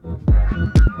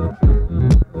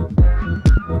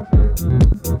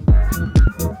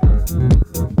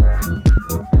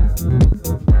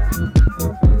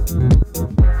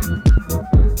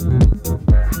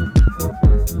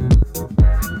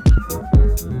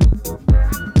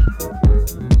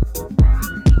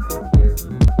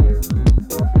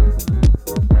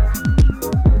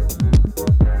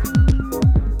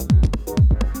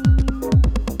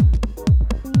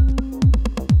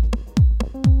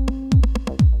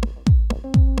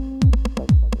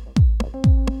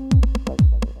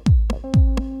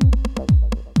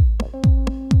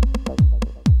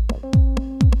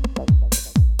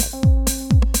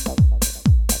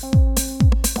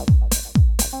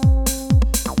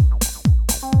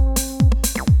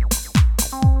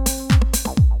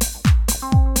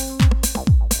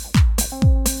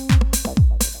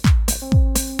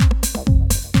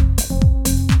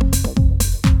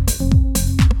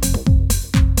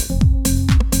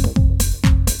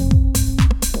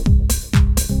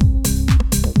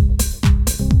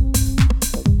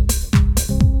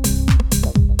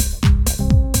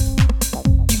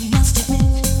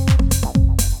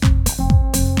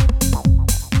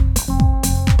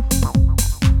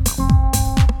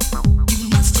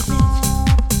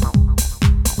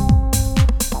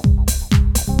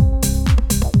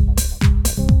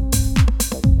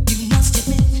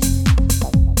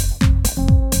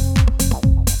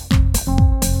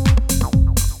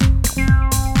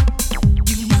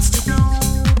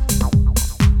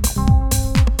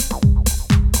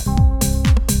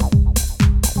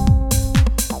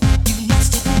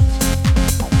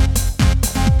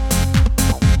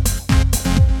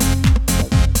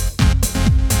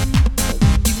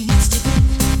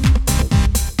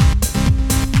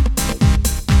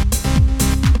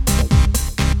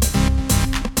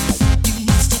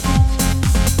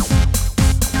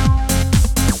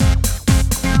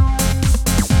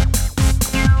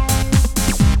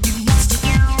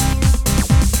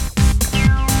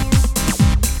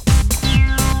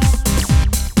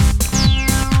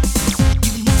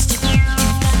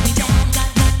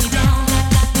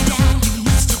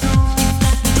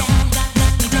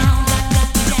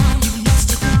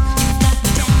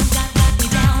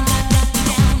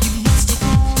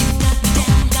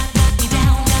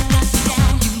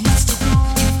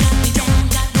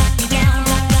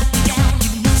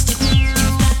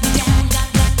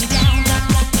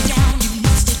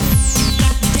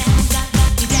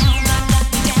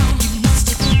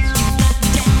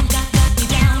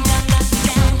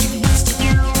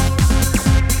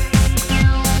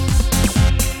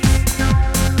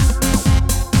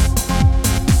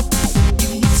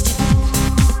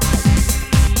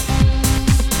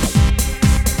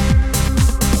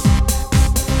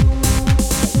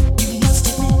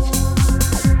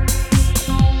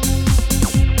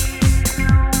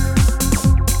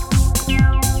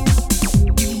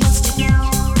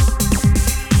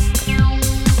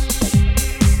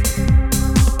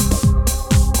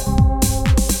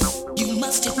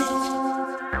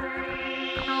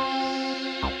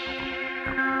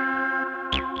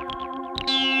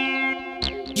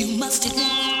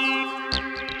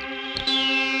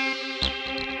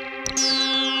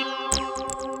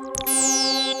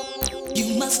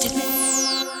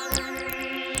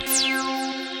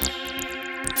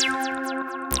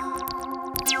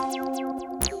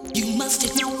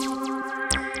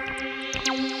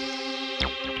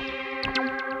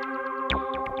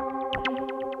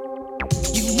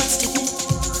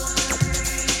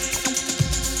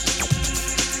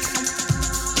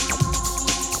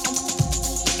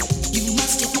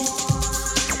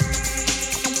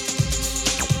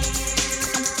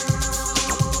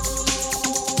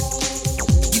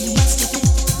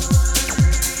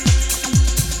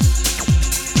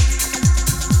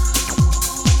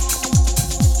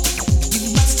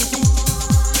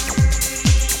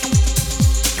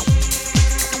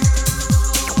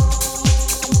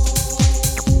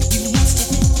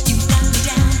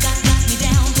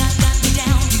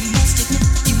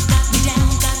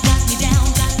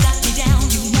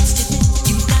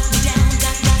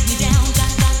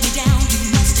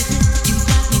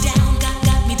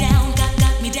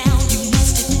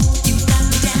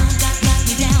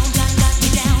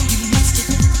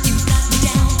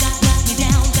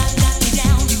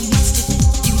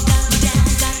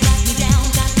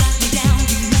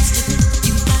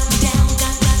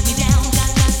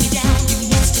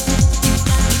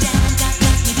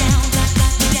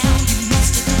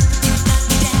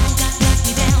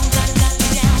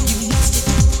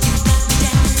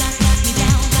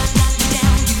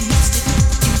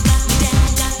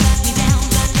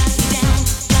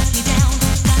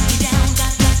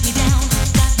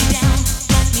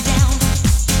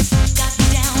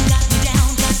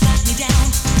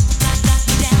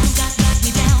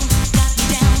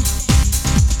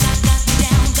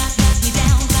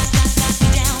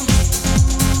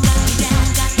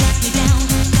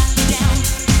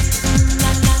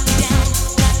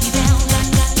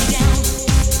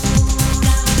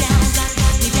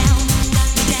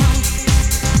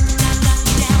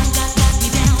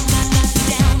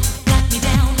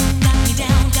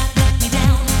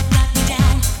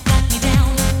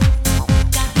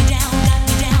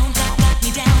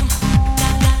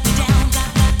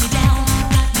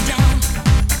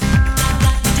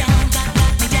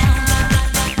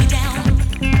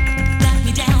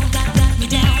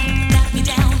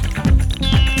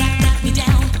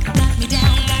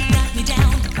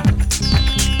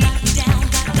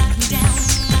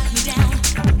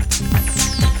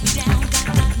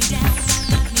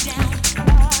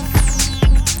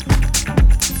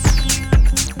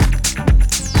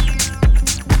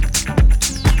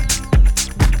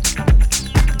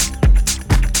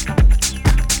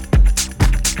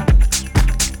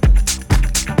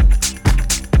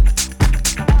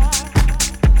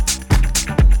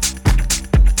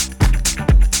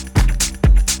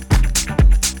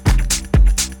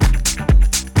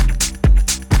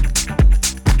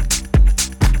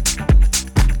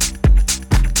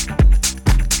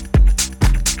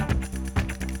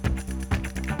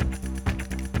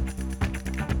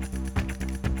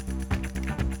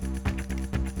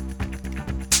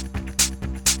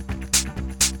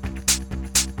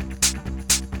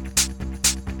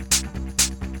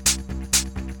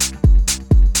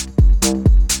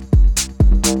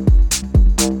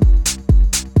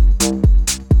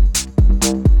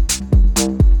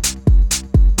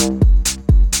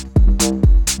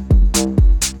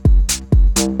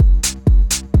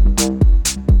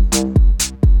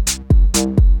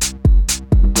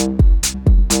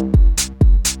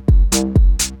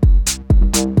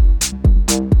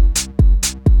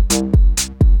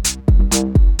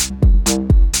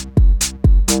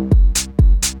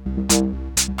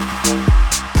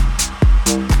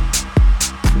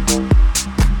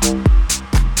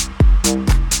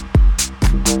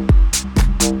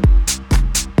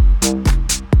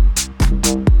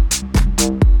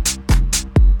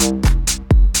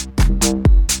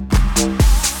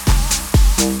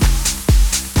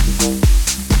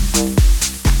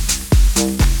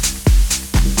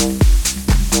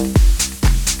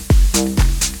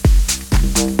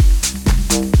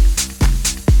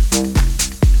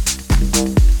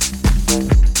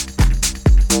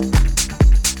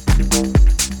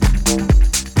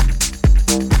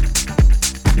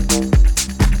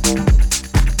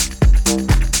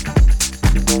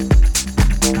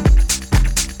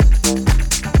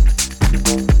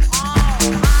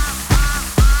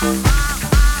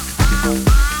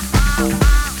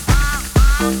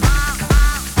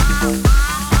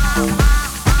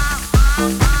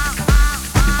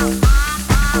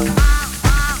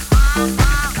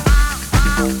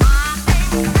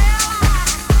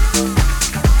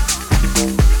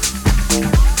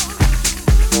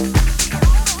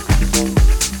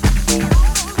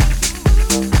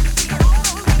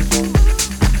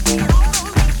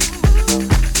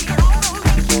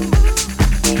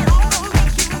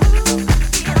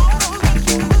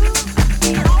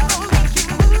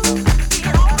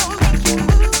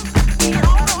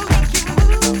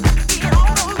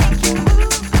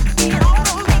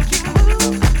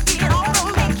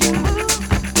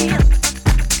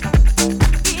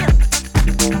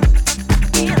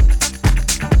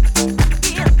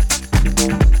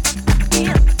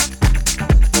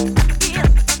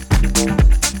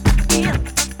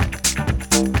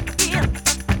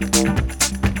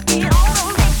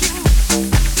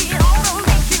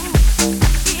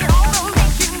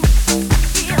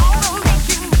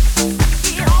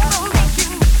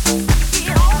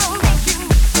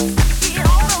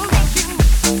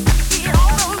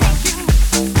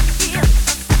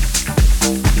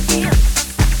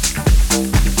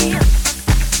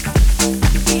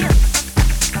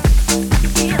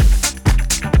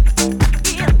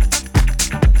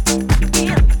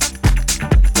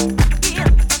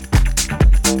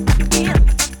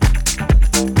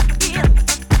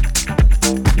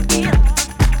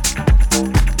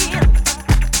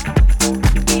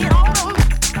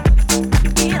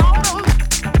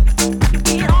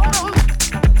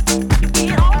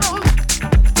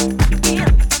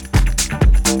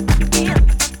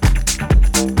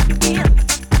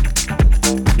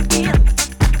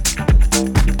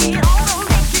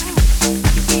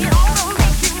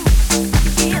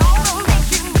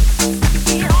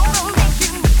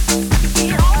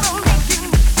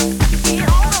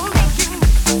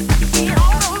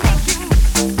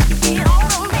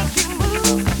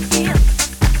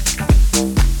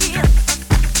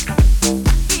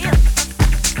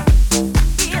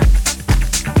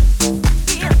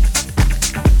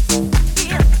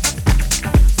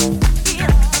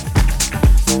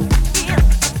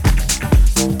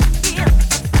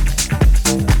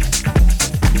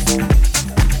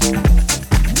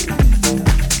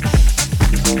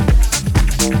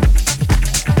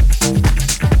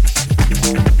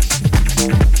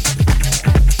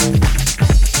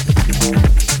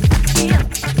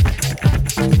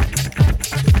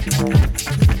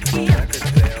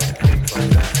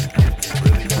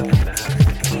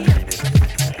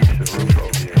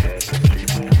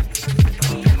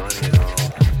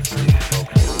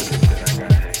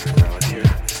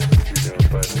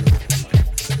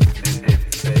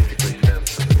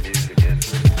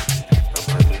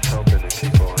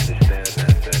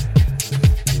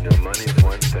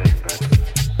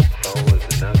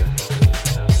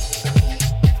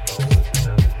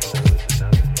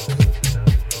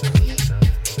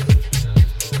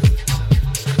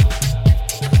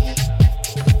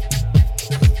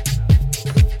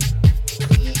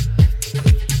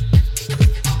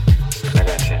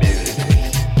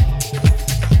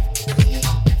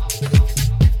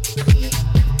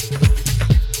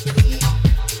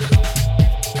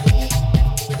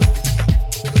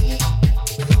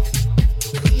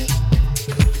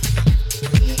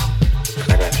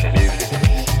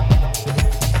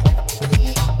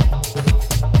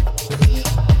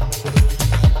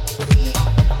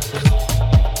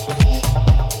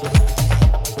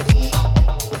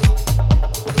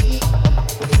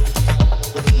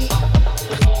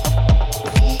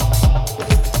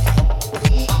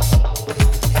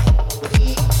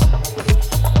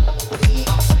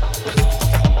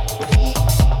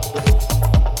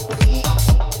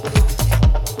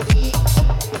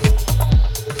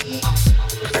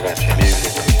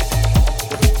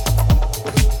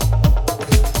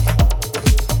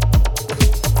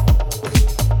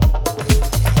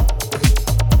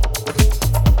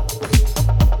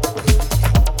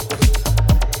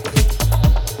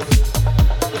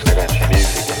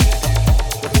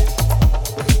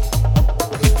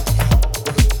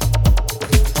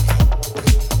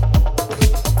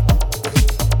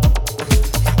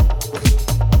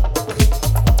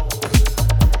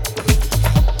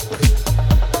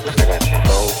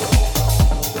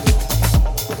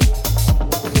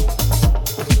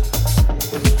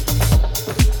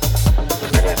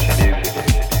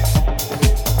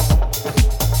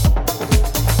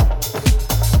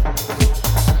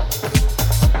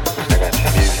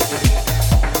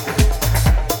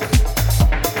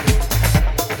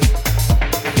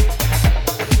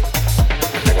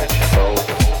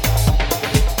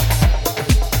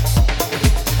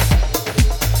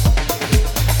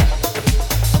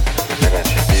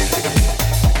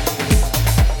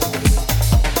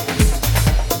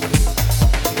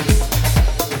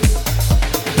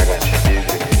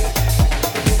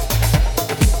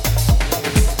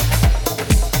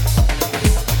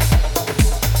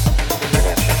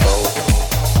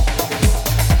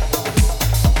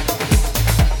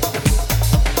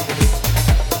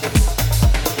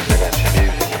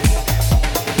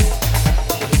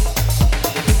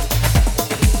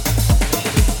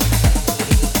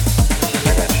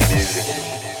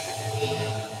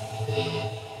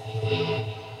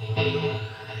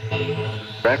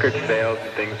 record sales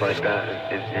and things like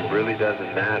that, it really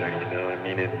doesn't matter, you know. I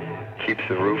mean, it keeps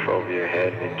the roof over your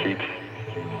head. It keeps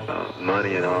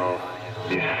money in all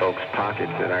these folks'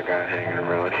 pockets that I got hanging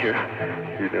around here,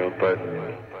 you know. But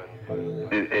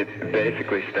it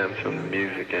basically stems from the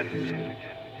music, and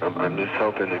I'm just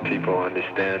hoping that people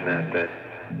understand that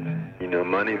you know,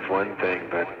 money's one thing,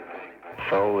 but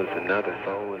soul is another.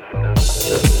 Soul is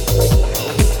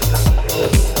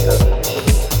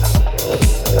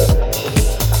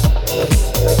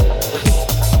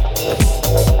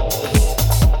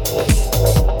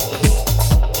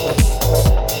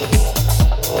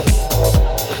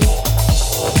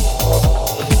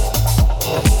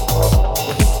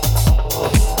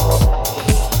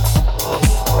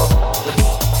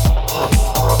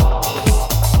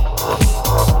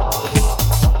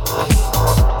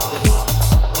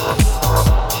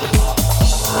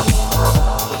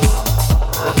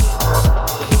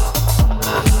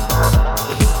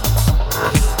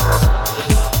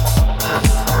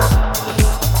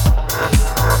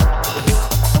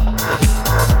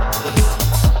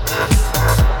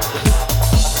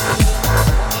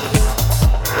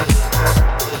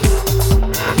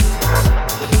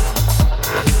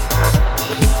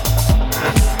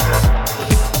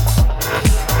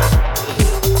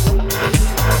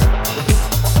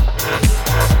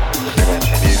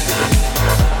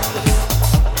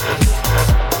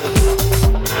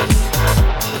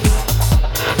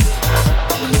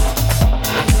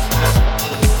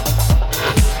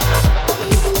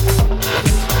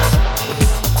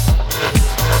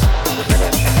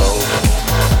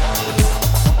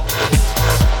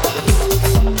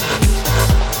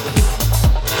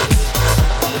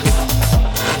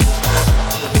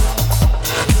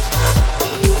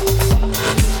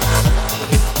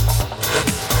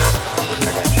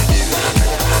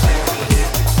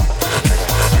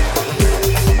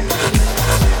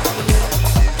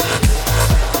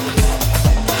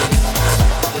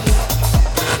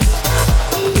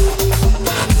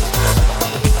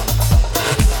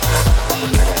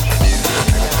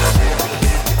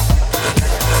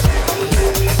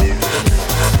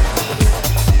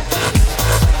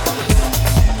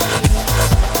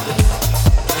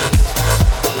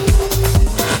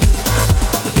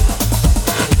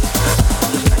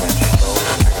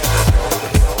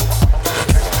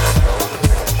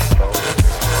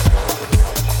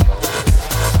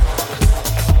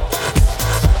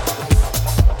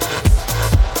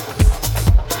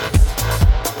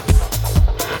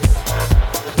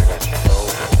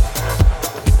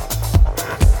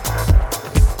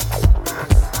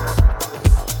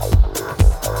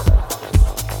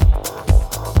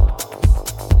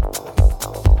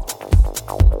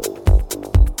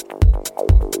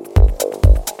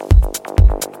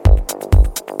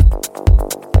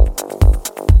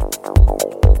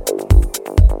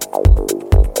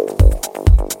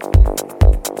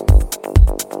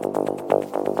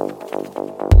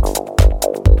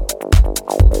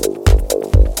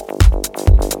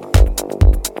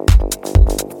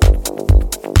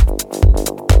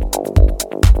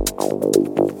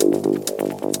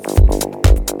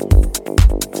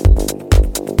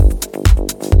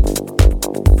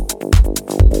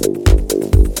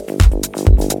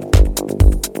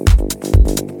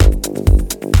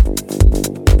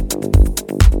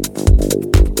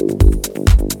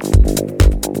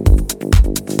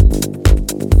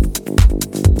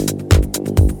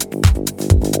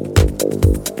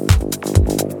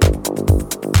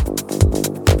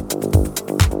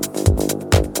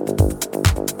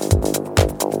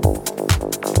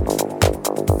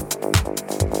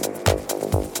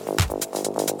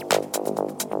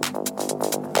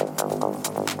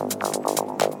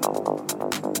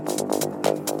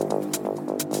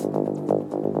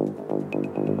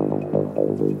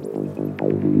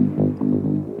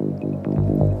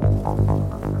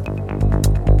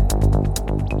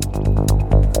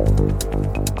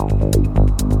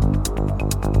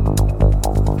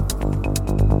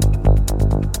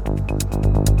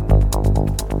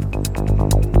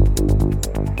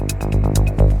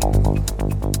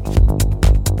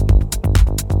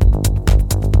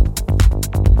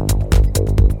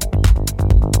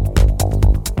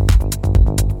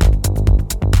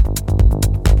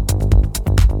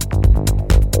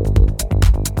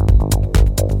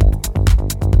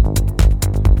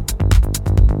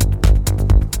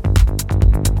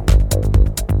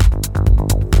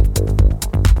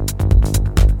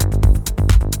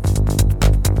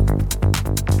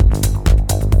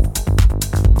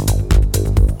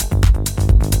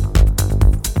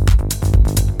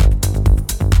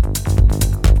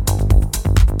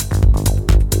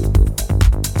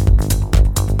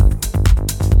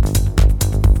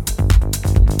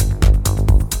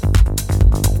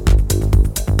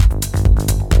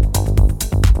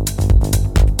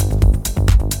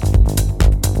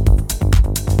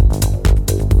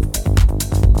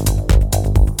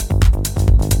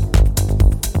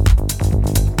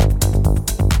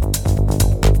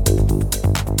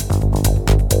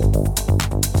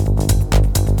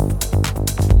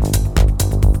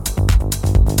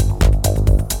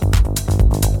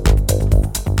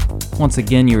Once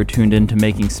again, you are tuned in to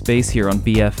Making Space here on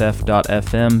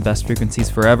BFF.FM, best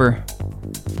frequencies forever.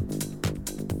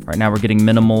 Right now we're getting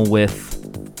minimal with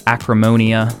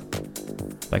Acrimonia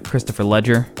by Christopher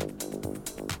Ledger.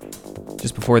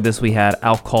 Just before this we had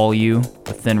I'll Call You,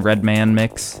 the Thin Red Man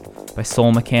mix by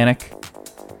Soul Mechanic.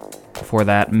 Before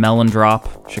that, Melon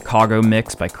Drop, Chicago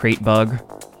mix by Crate Bug.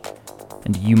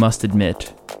 And You Must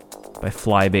Admit by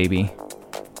Fly Baby.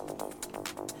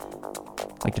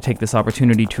 I'd like to take this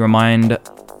opportunity to remind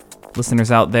listeners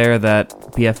out there that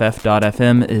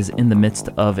BFF.FM is in the midst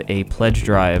of a pledge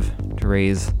drive to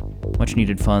raise much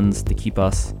needed funds to keep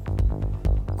us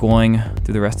going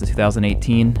through the rest of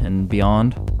 2018 and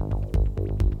beyond.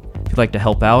 If you'd like to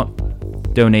help out,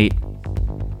 donate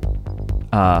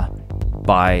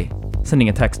by sending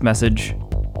a text message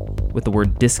with the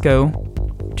word disco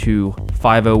to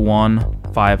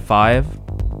 50155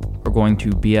 or going to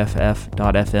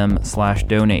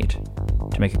bff.fm/donate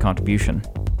to make a contribution.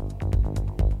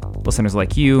 Listeners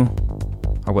like you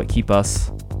are what keep us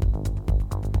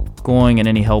going, and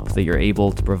any help that you're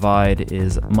able to provide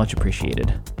is much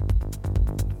appreciated.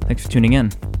 Thanks for tuning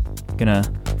in.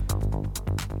 Gonna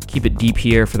keep it deep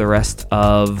here for the rest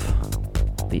of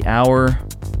the hour.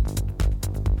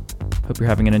 Hope you're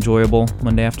having an enjoyable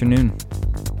Monday afternoon.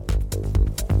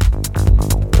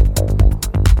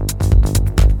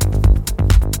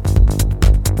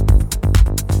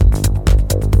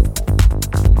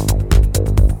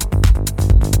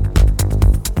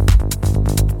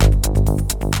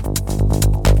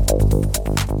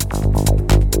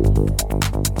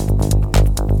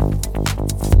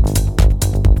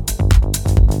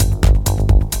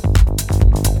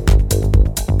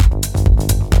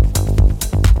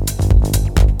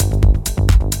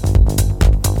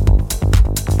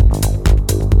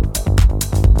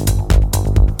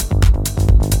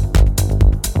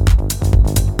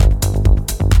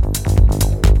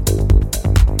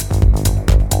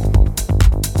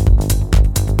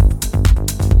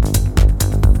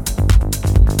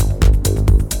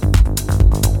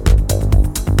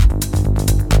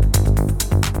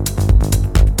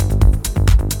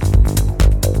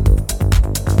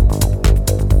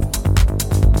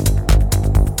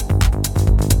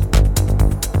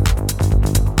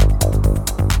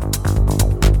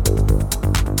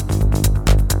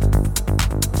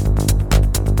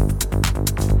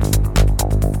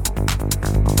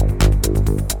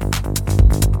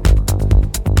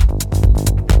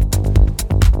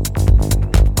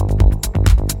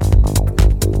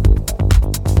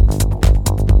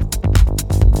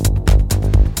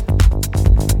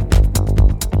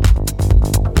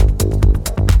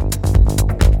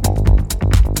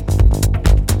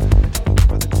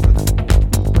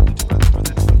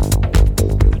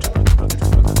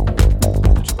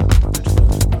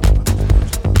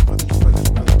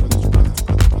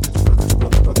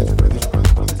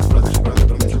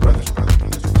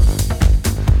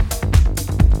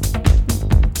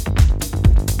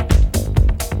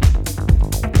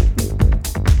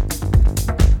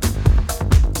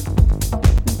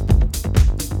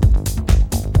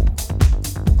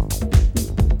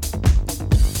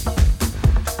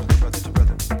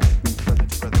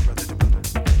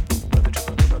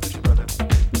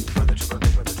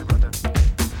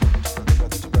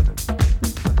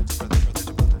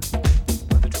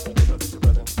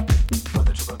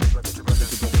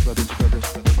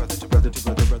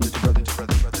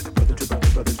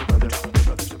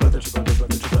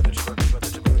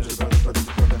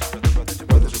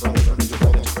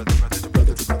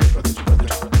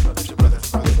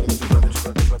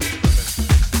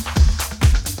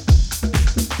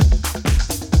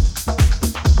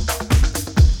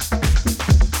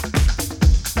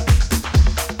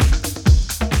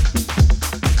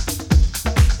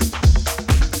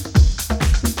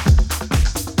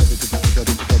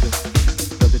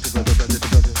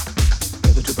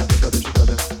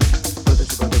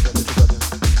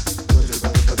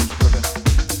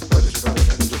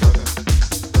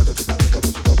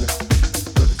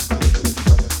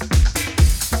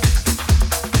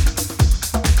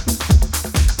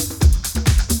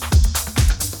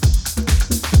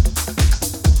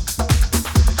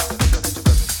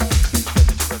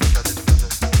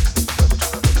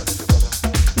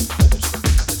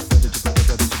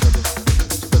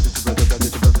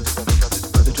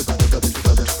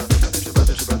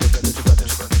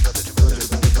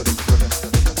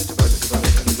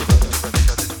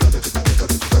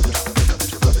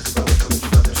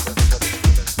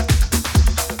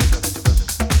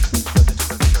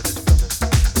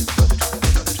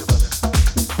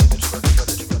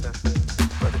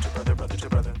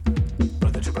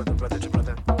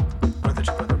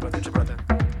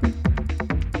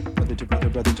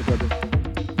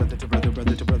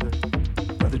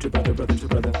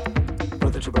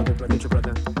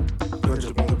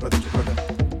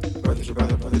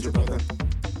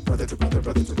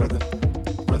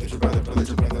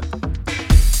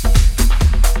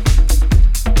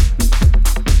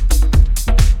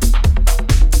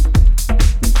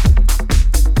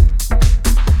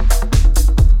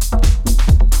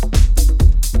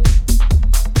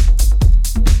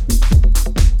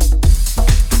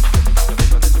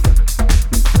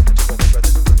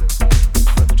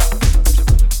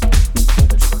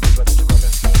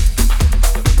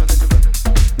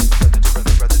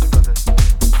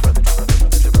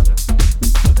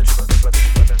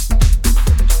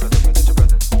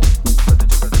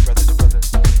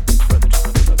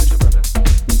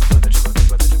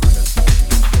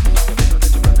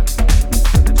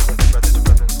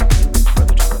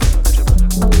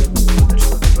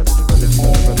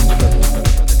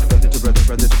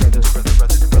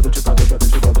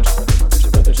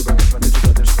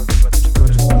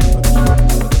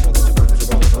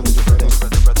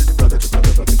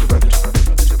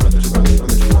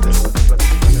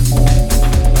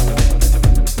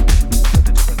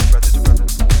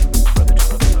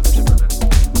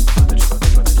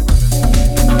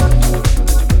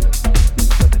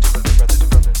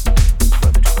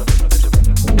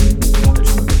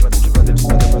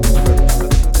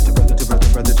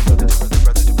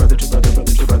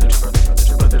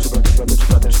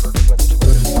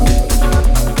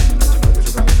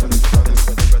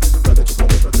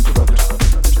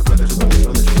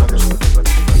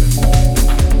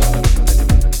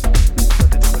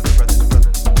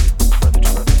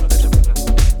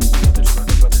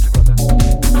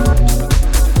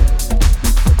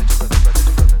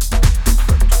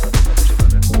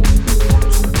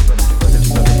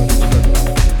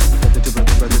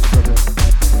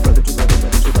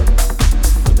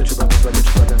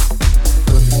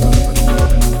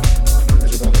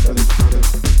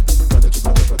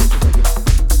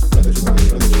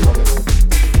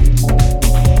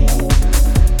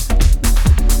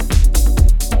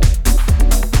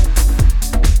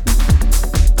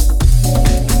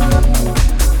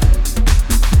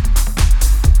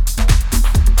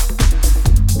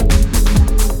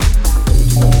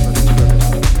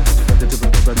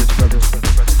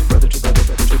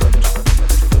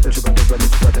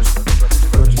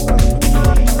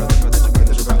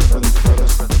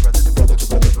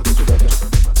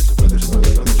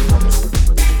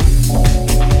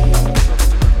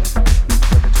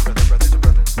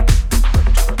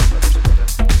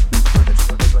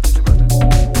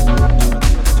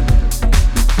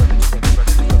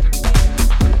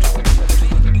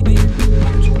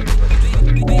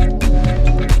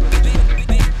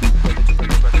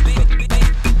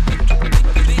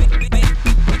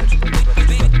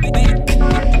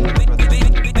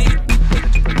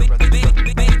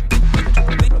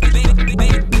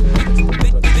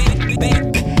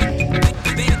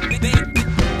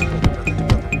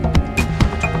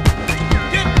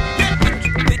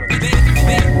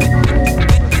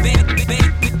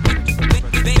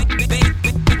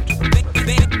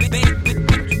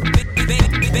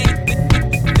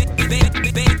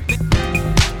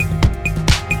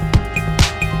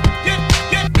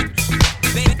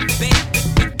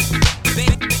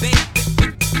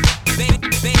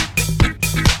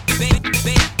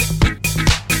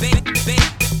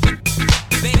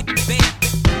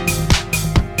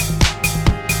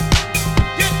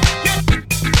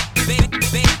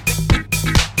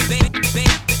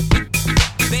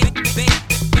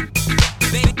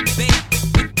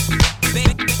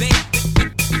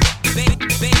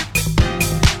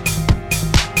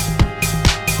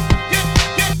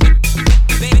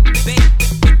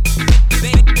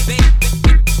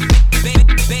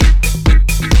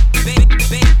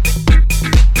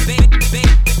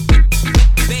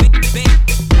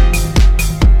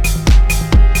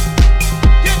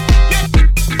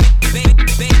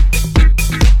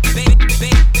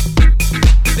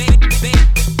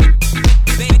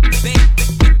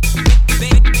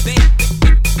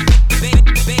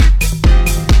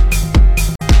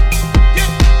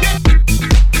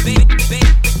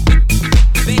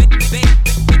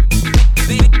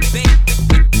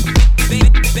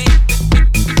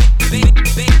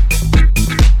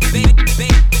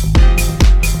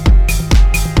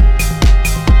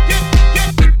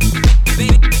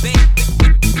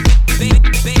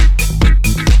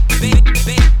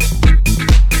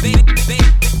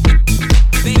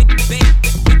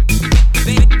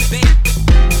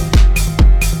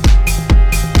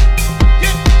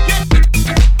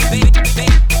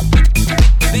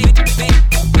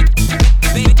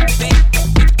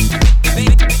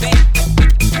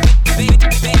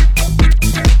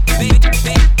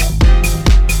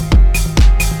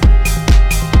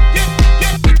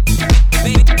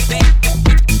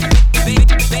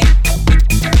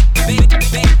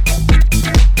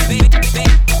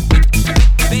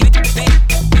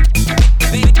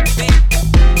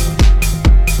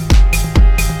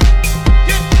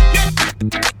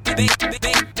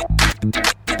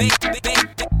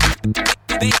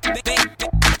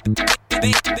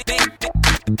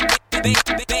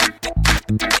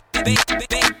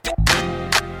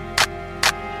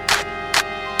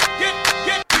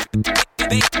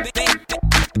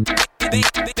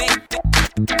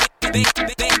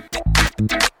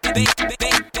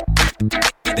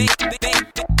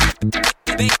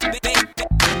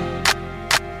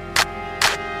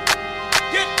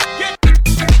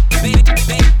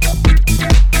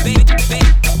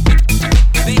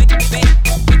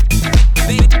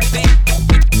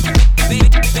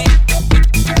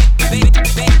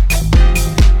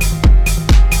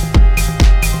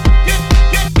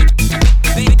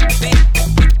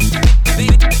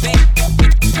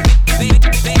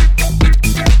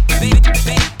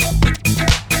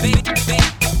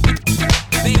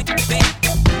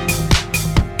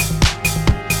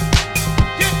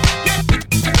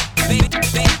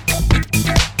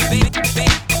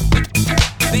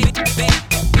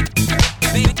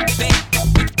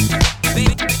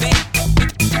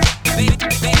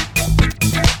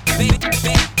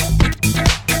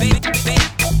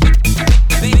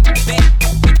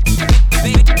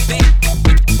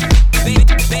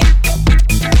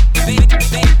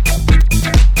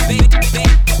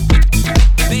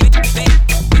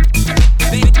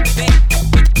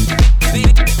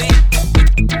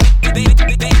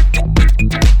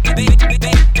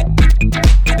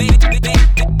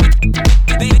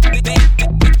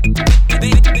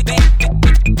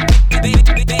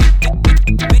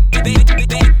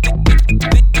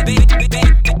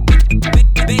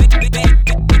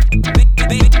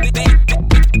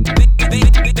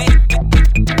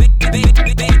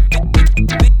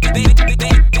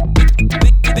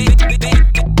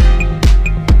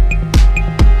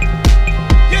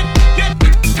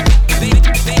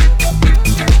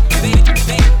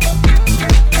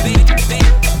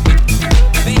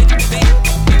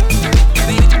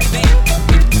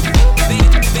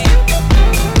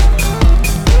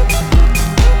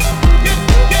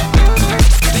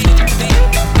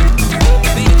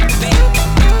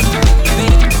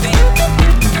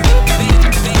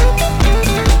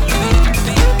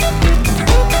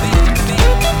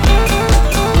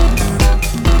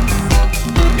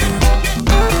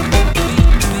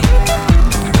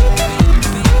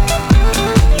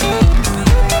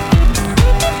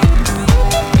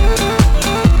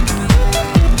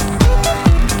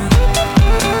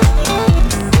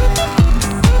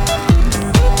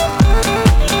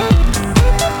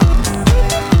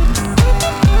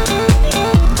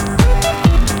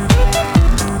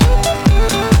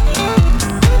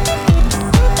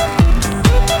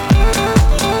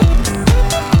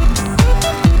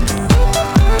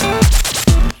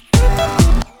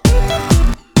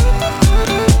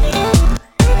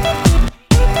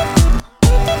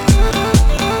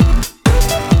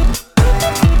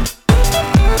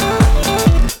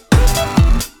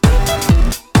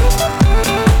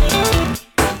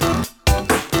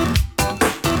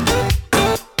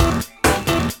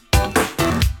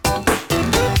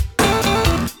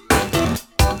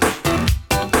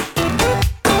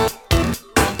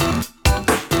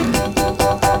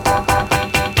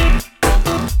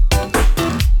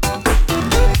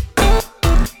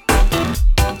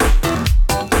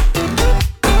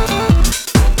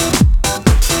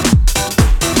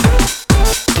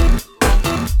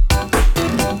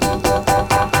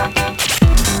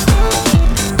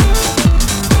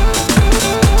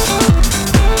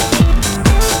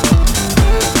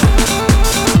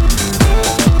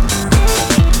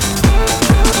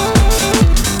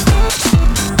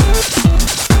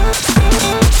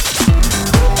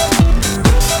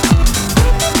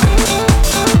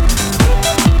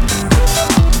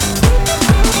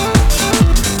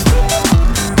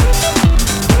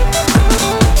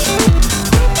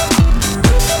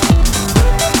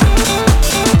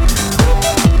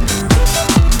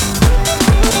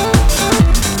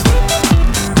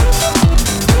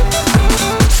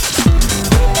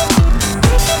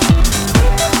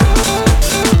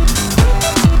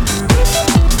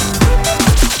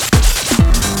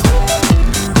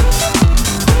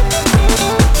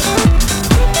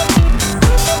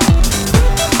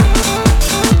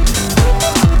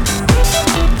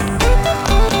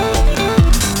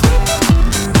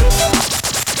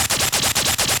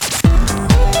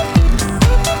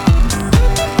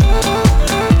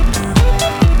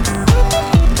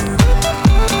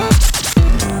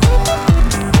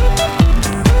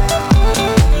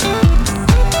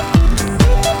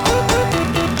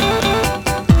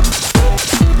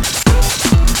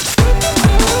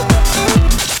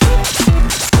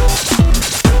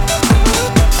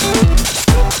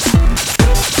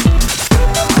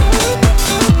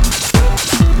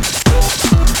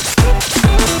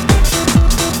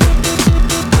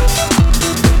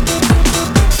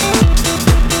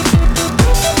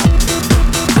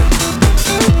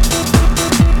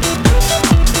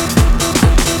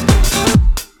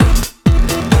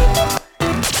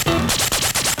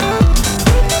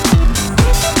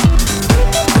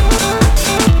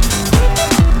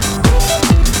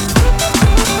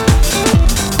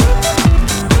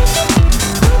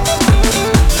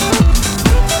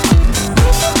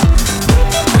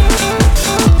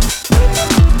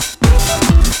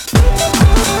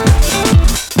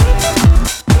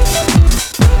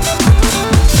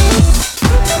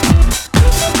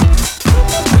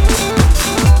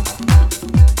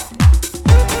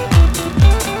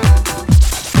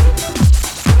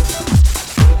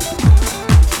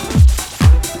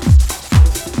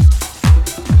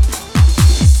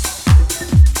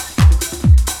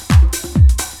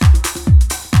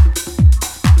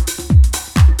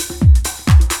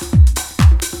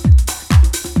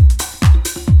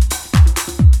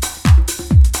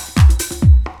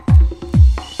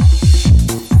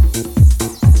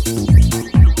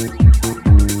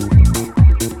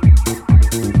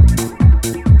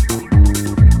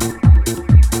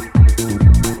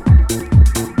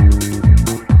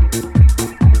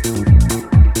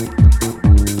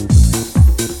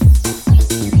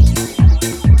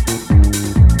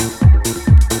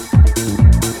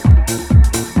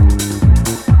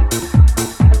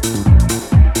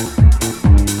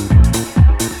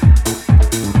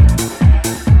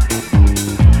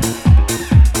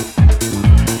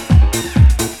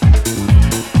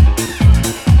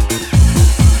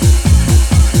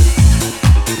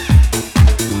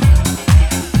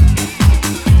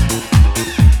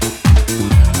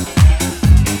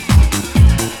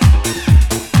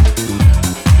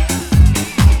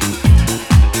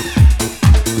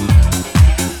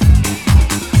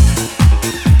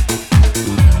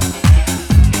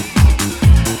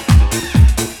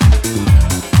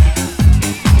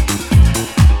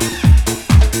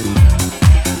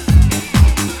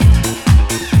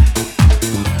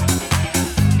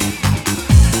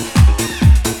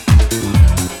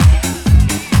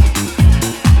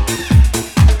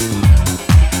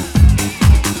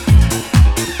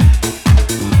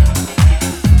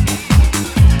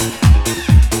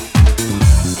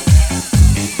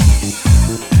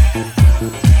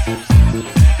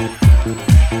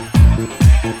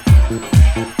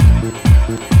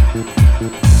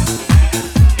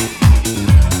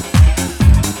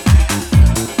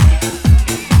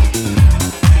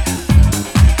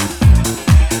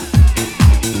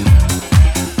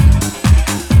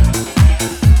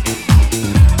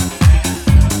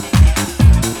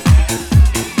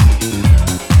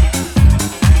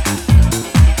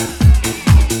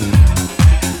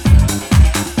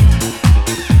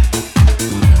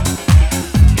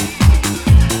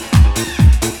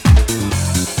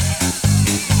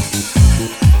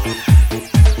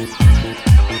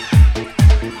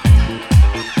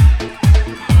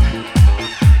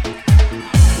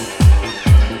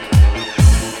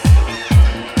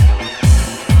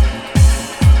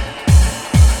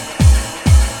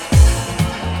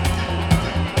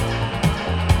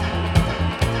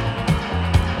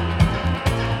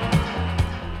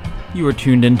 You are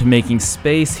tuned into Making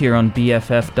Space here on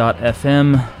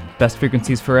BFF.FM, best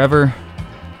frequencies forever.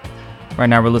 Right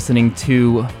now we're listening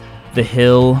to The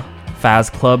Hill Faz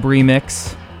Club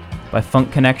remix by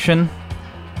Funk Connection,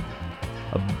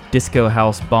 a disco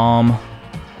house bomb.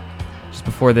 Just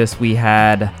before this we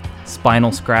had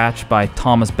Spinal Scratch by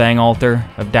Thomas Bangalter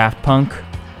of Daft Punk,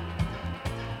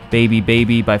 Baby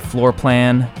Baby by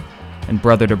Floorplan, and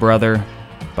Brother to Brother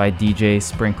by DJ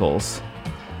Sprinkles.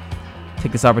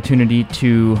 Take this opportunity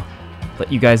to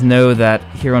let you guys know that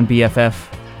here on BFF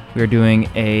we are doing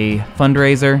a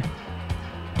fundraiser.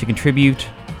 To contribute,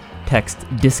 text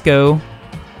DISCO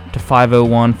to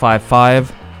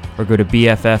 50155 or go to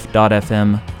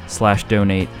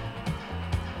bff.fm/donate.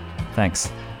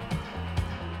 Thanks.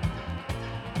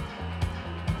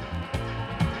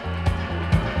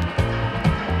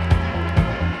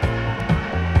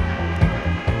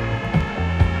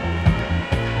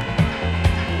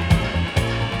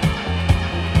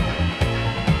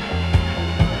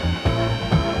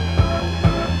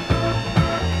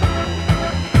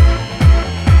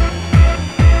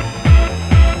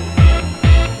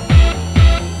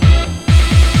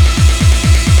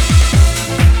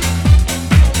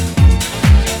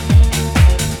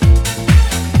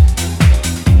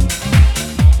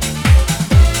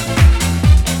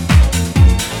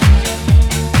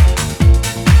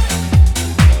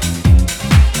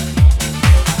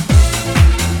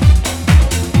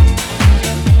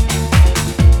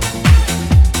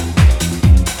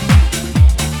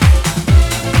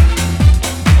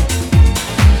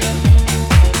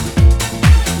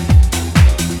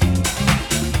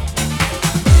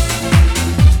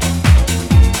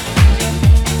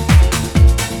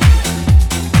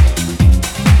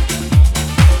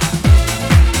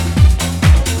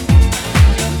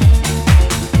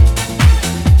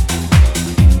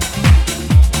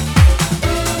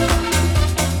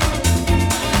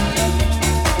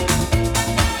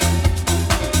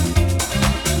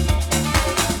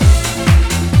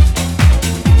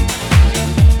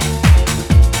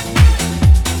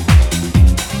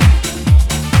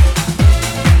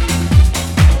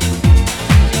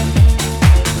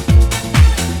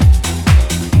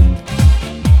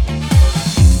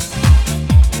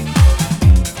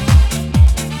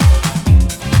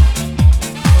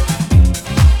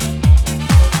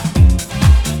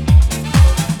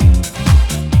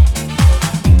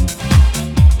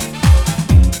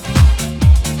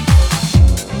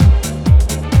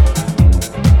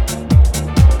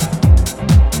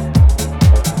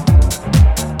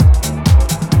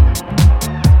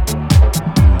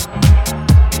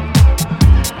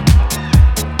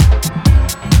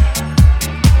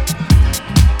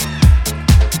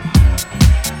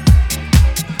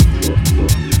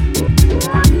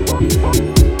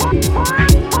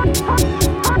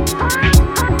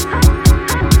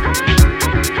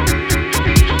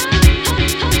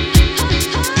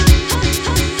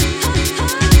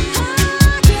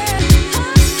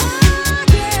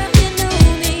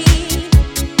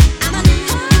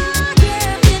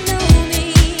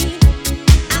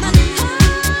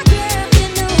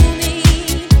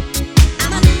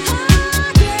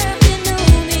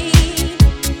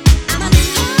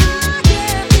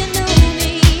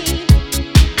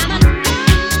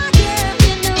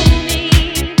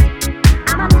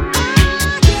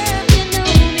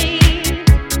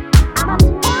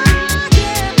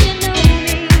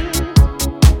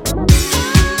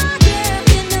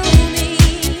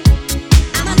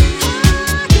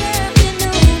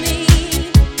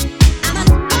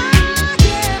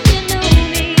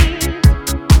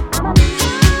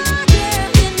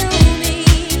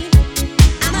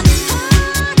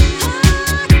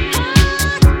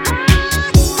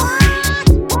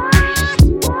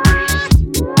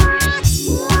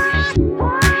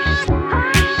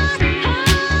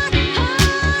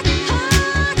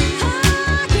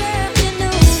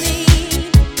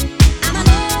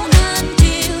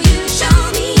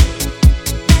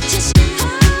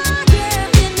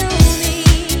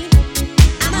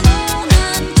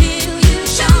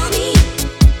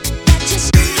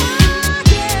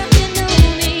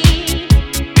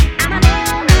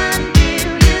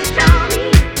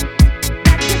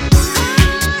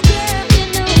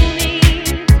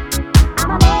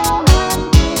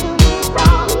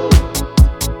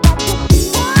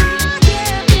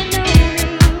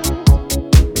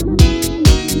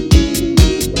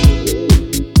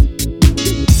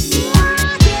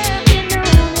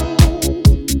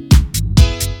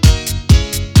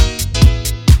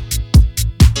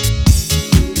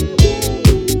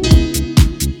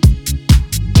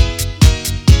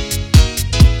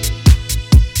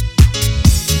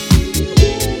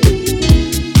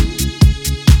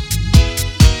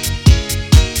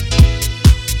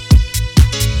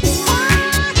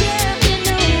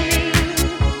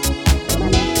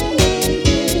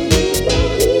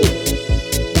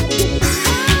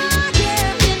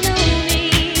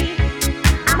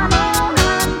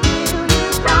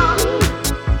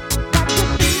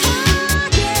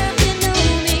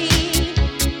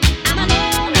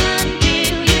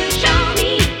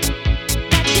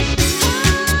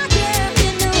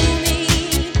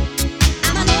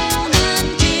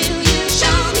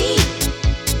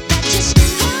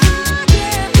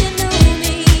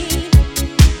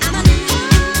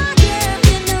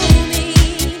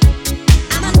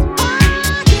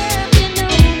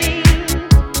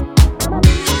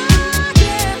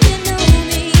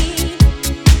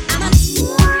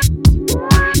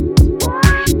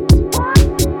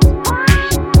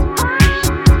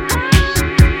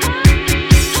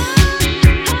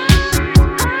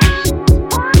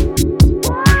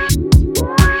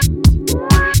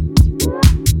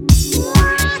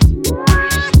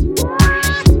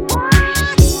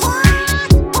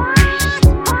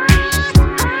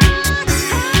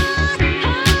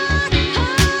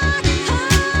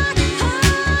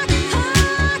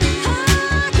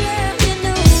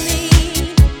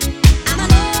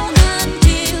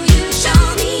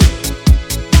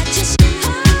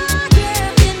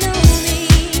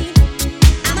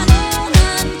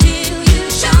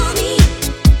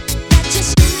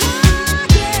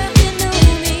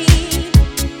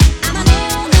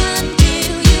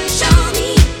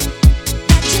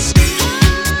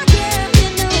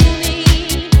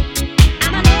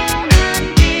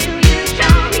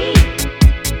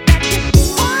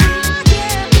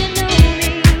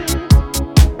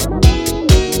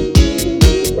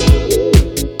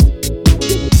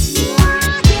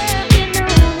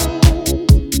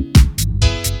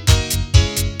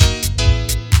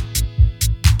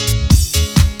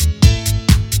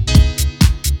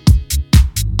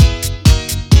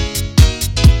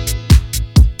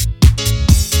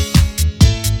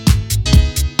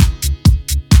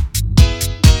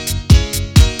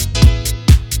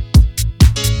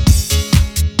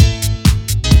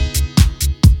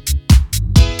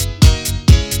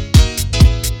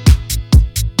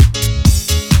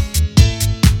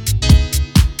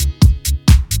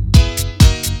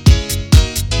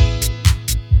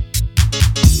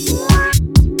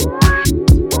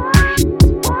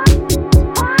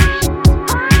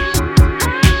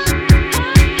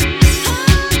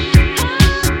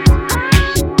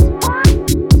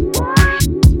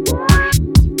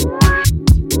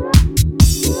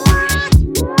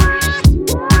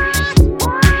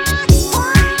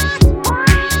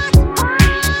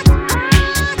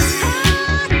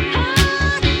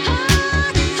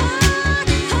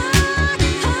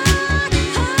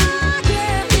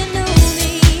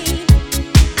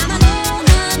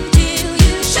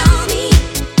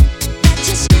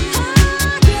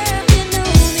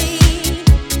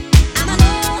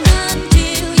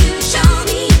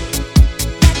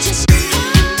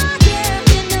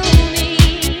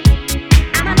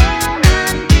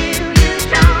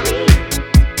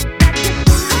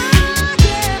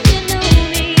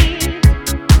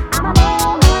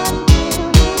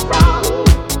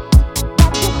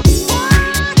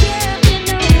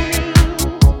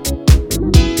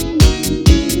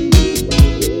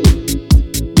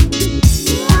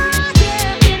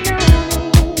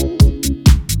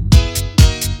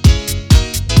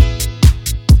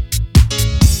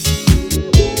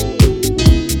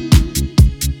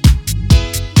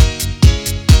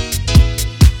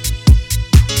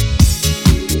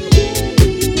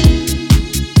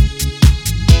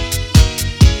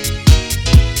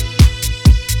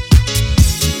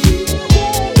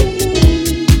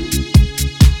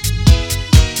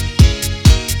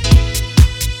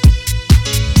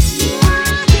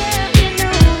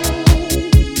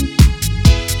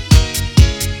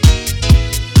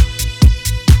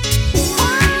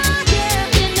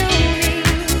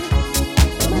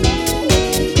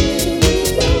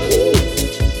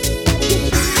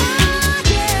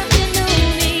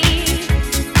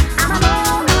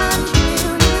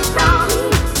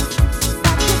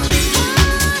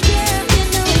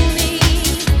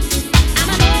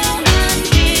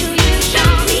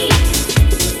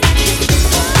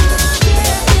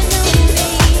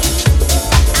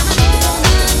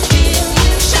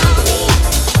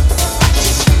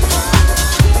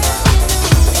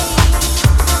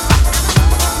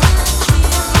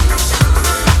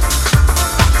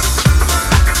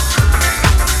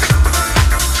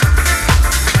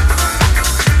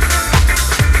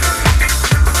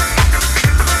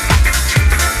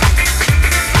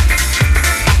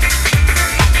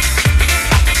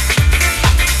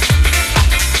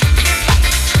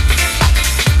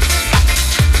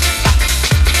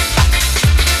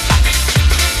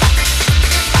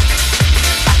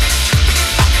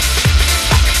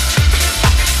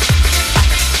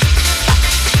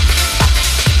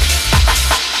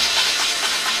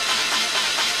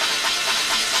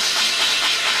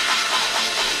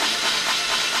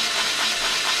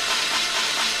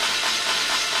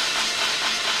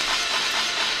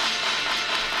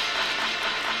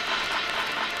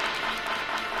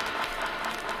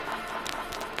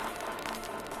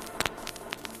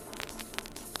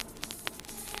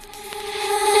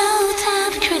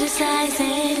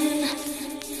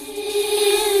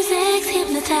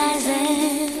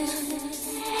 hypnotizing.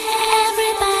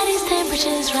 Everybody's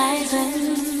temperature's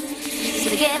rising. So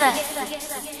together,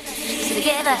 so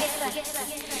together,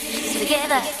 so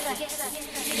together,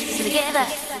 so together,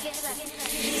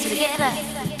 so together,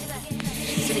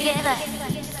 so together,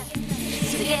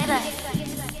 so together,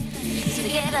 so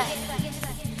together, so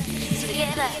together, so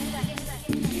together,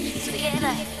 so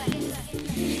together,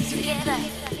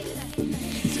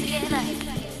 so together, so together,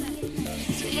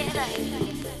 so together, so together,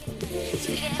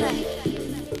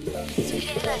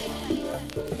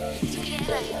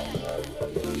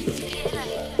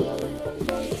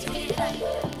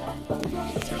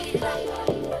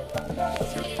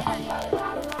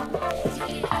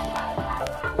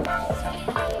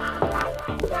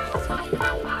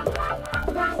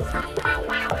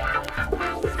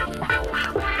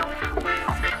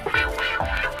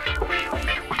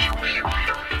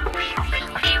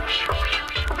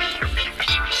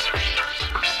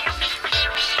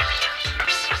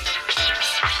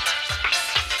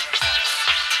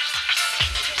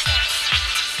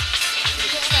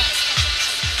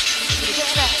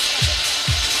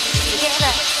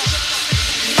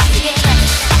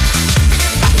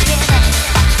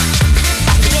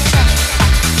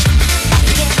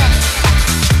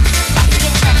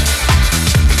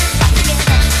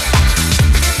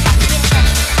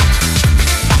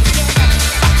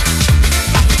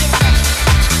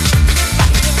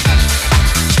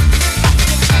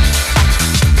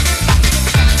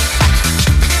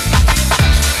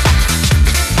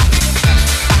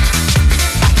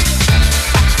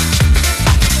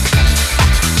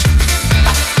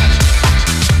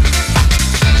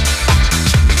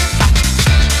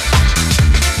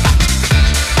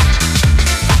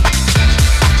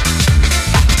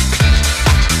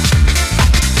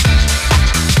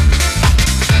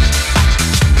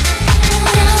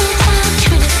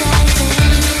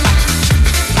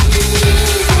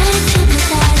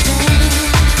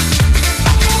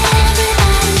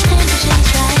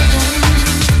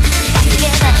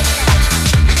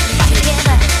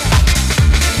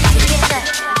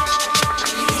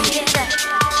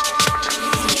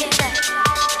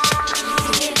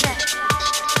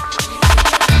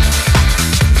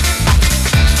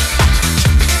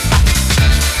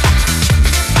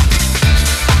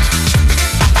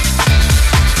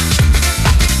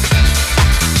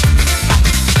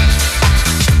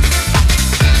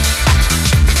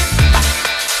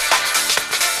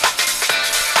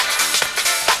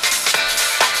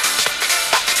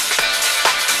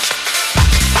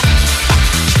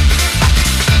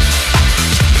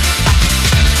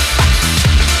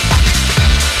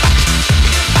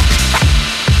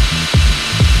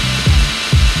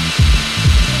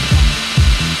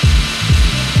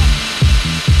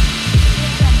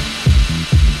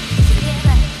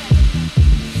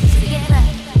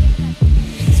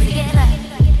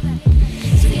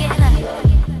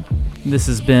 This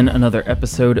has been another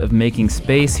episode of Making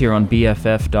Space here on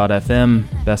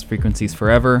BFF.FM, Best Frequencies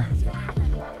Forever.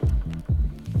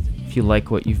 If you like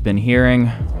what you've been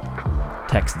hearing,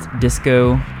 text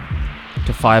DISCO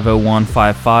to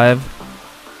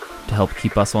 50155 to help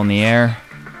keep us on the air,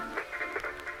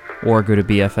 or go to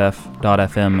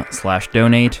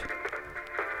BFF.FM/donate.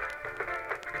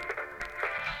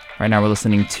 Right now we're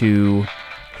listening to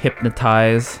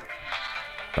Hypnotize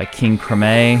by Kid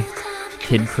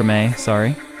Creme,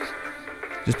 sorry.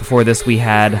 Just before this we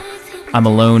had I'm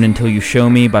Alone Until You Show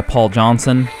Me by Paul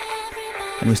Johnson.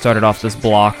 And we started off this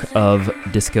block of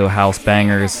disco house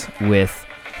bangers with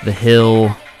the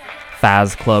Hill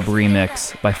Faz Club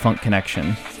remix by Funk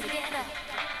Connection.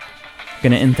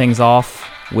 Gonna end things off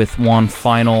with one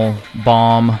final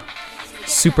bomb,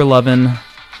 Super Lovin'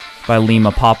 by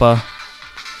Lima Papa.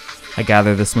 I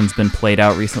gather this one's been played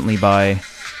out recently by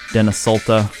Dennis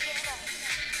Solta.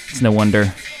 It's no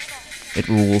wonder. It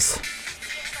rules.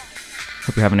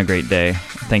 Hope you're having a great day.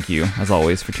 Thank you, as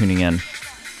always, for tuning in.